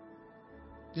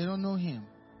 They don't know Him.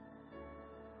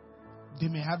 They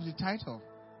may have the title.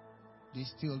 They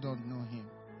still don't know Him.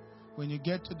 When you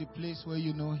get to the place where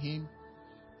you know Him,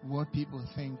 what people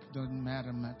think doesn't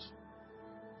matter much.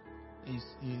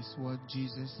 Is what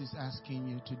Jesus is asking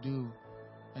you to do.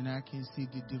 And I can see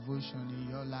the devotion in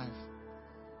your life.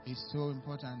 It's so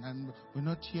important. And we're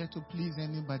not here to please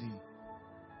anybody.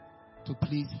 To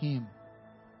please Him.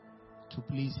 To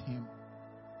please Him.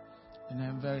 And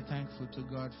I'm very thankful to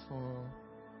God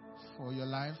for your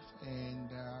life and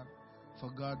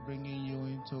for God bringing you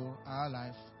into our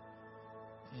life.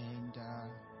 And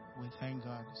we thank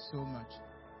God so much.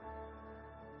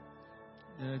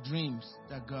 There are dreams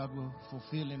that God will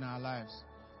fulfill in our lives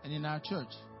and in our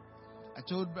church. I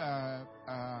told,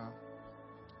 I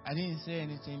didn't say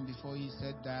anything before he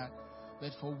said that,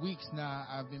 but for weeks now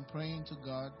I've been praying to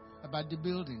God about the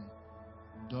building.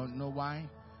 Don't know why.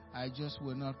 I just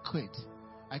will not quit.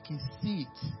 I can see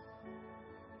it.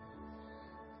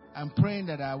 I'm praying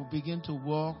that I will begin to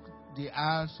walk the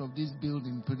aisles of this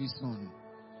building pretty soon.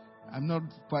 I'm not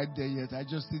quite there yet. I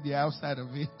just see the outside of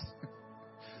it.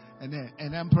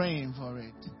 and I'm praying for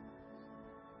it.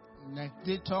 And I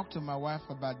did talk to my wife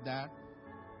about that.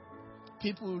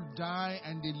 People die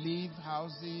and they leave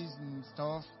houses and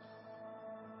stuff.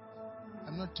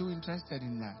 I'm not too interested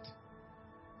in that.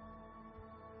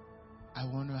 I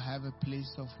want to have a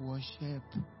place of worship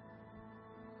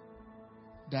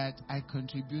that I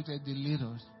contributed the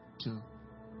little to.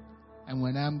 And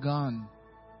when I'm gone,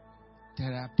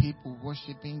 there are people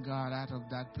worshiping God out of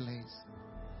that place.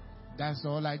 That's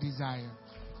all I desire.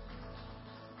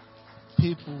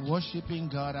 People worshiping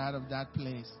God out of that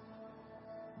place.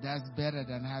 That's better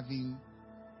than having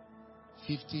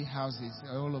 50 houses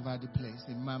all over the place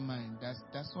in my mind.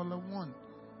 That's all I want.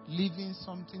 Leaving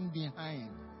something behind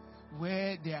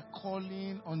where they are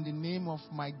calling on the name of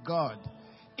my God.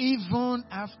 Even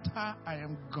after I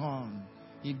am gone,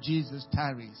 if Jesus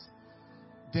tarries,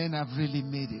 then I've really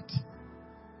made it.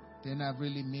 Then I've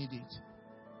really made it.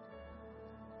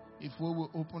 If we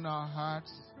will open our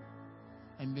hearts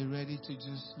and be ready to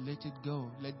just let it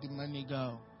go, let the money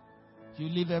go. You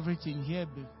leave everything here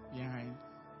behind.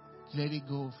 Let it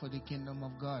go for the kingdom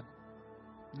of God.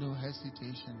 No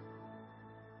hesitation.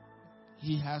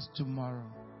 He has tomorrow.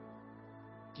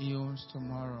 He owns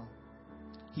tomorrow.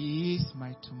 He is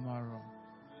my tomorrow.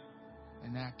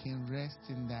 And I can rest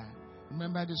in that.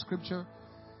 Remember the scripture?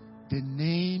 The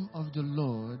name of the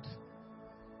Lord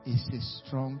is a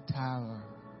strong tower.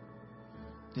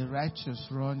 The righteous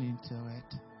run into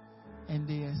it, and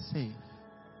they are safe.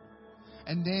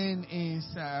 And then in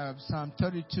Psalm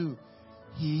 32,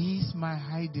 He is my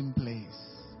hiding place.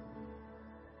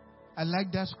 I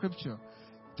like that scripture.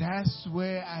 That's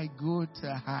where I go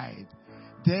to hide.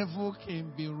 Devil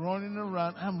can be running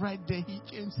around. I'm right there. He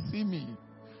can see me.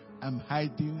 I'm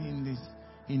hiding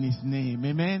in His name.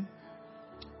 Amen.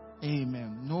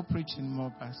 Amen. No preaching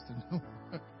more, Pastor. No.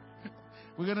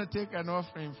 We're going to take an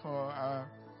offering for our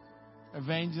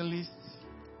evangelist.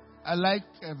 I like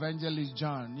Evangelist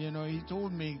John. You know, he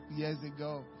told me years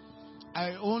ago,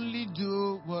 I only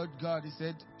do what God. He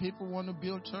said, people want to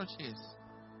build churches.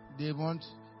 They want,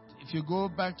 if you go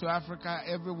back to Africa,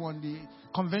 everyone, the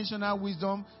conventional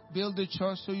wisdom, build the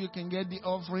church so you can get the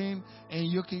offering and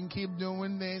you can keep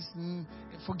doing this and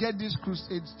forget this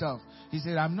crusade stuff. He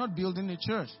said, I'm not building a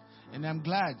church. And I'm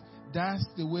glad that's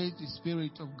the way the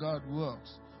Spirit of God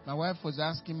works. My wife was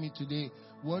asking me today,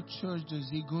 what church does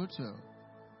he go to?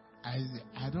 I said,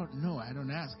 I don't know. I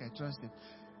don't ask. I trust him.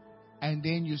 And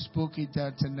then you spoke it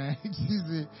out tonight.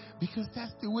 Because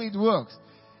that's the way it works.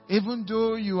 Even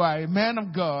though you are a man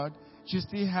of God, you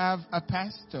still have a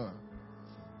pastor.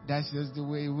 That's just the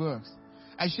way it works.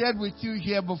 I shared with you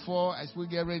here before, as we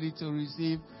get ready to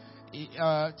receive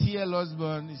T.L.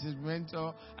 Osborne is his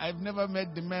mentor. I've never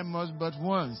met the man much but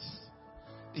once.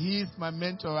 He is my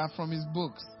mentor from his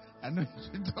books. I know you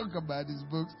should talk about his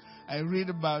books. I read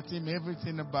about him,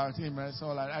 everything about him. That's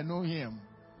all. I know him.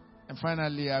 And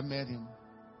finally, I met him.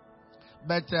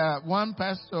 But one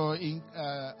pastor in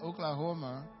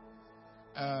Oklahoma,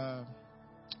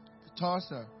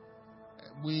 Tulsa,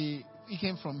 he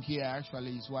came from here,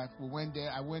 actually, his wife. We went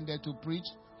there. I went there to preach.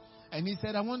 And he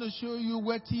said, I want to show you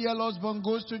where T.L. Osborne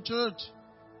goes to church.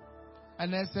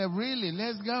 And I said, really?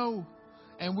 Let's go.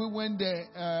 And we went there.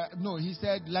 No, he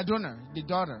said, Ladonna, the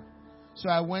daughter. So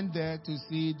I went there to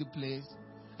see the place.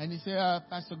 And he said,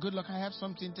 Pastor Goodluck, I have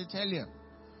something to tell you.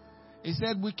 He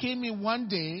said, we came in one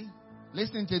day.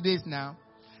 Listen to this now.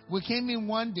 We came in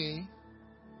one day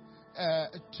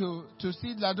to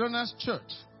see Ladonna's church.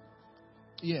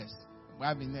 Yes,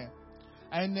 I've been there.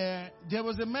 And there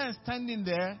was a man standing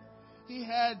there. He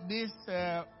had this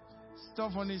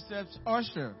stuff on his chest,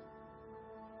 usher.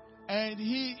 And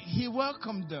he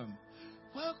welcomed them.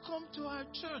 Welcome to our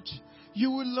church.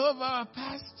 You will love our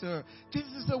pastor. This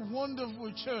is a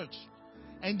wonderful church.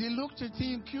 And they looked at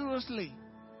him curiously.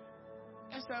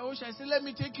 As I usher, I said, let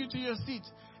me take you to your seat.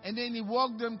 And then he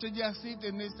walked them to their seat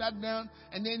and they sat down.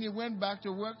 And then he went back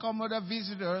to welcome other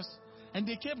visitors. And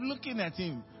they kept looking at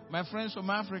him, my friends from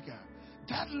Africa.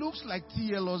 That looks like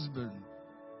T.L. Osborne.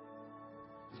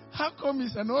 How come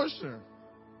he's an usher?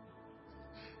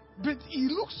 But he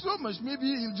looks so much, maybe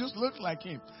he'll just look like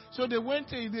him. So they went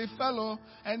to the fellow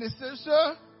and they said,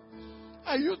 sir,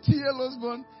 are you T.L.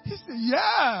 Osborne? He said,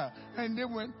 yeah. And they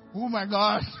went, oh my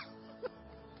God.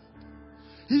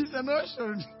 He's an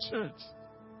usher in the church.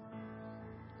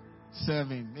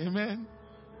 Serving. Amen.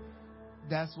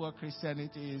 That's what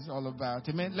Christianity is all about.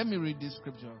 Amen. Let me read this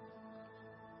scripture.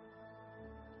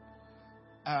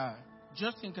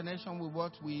 Just in connection with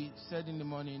what we said in the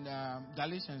morning,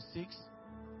 Galatians 6,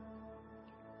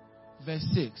 verse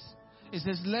 6. It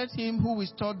says, let him who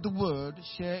is taught the word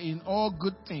share in all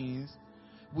good things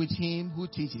with him who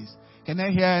teaches. Can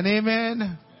I hear an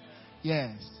amen?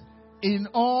 Yes. In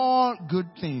all good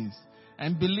things.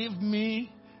 And believe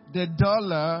me, the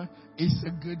dollar is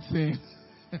a good thing.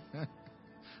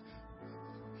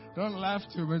 Don't laugh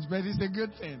too much, but it's a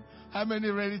good thing. How many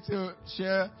ready to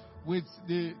share with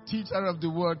the teacher of the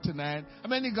word tonight? How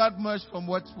many got much from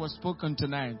what was spoken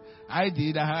tonight? I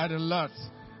did. I had a lot.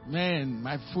 Man,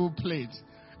 my full plate.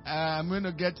 I'm going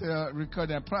to get a record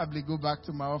and probably go back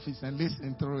to my office and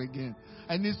listen through again.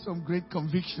 I need some great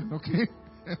conviction, okay?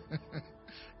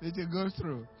 That you go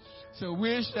through. So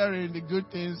we're sharing the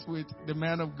good things with the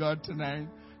man of God tonight.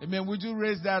 Amen. Would you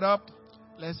raise that up?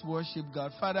 Let's worship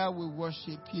God. Father, we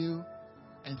worship you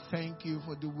and thank you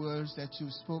for the words that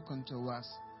you've spoken to us.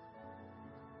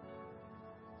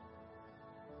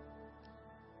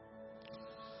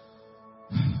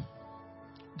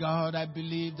 God, I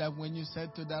believe that when you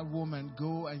said to that woman,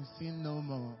 go and sin no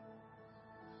more,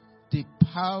 the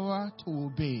power to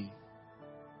obey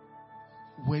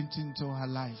went into her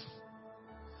life.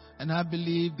 And I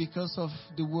believe because of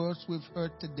the words we've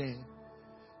heard today,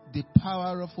 the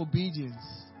power of obedience,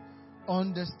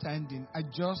 understanding,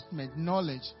 adjustment,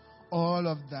 knowledge, all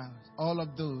of that, all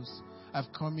of those have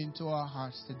come into our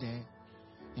hearts today.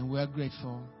 And we're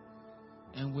grateful.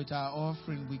 And with our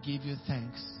offering, we give you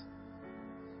thanks.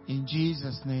 In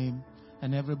Jesus' name.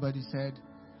 And everybody said,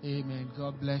 Amen.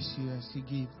 God bless you as you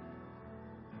give.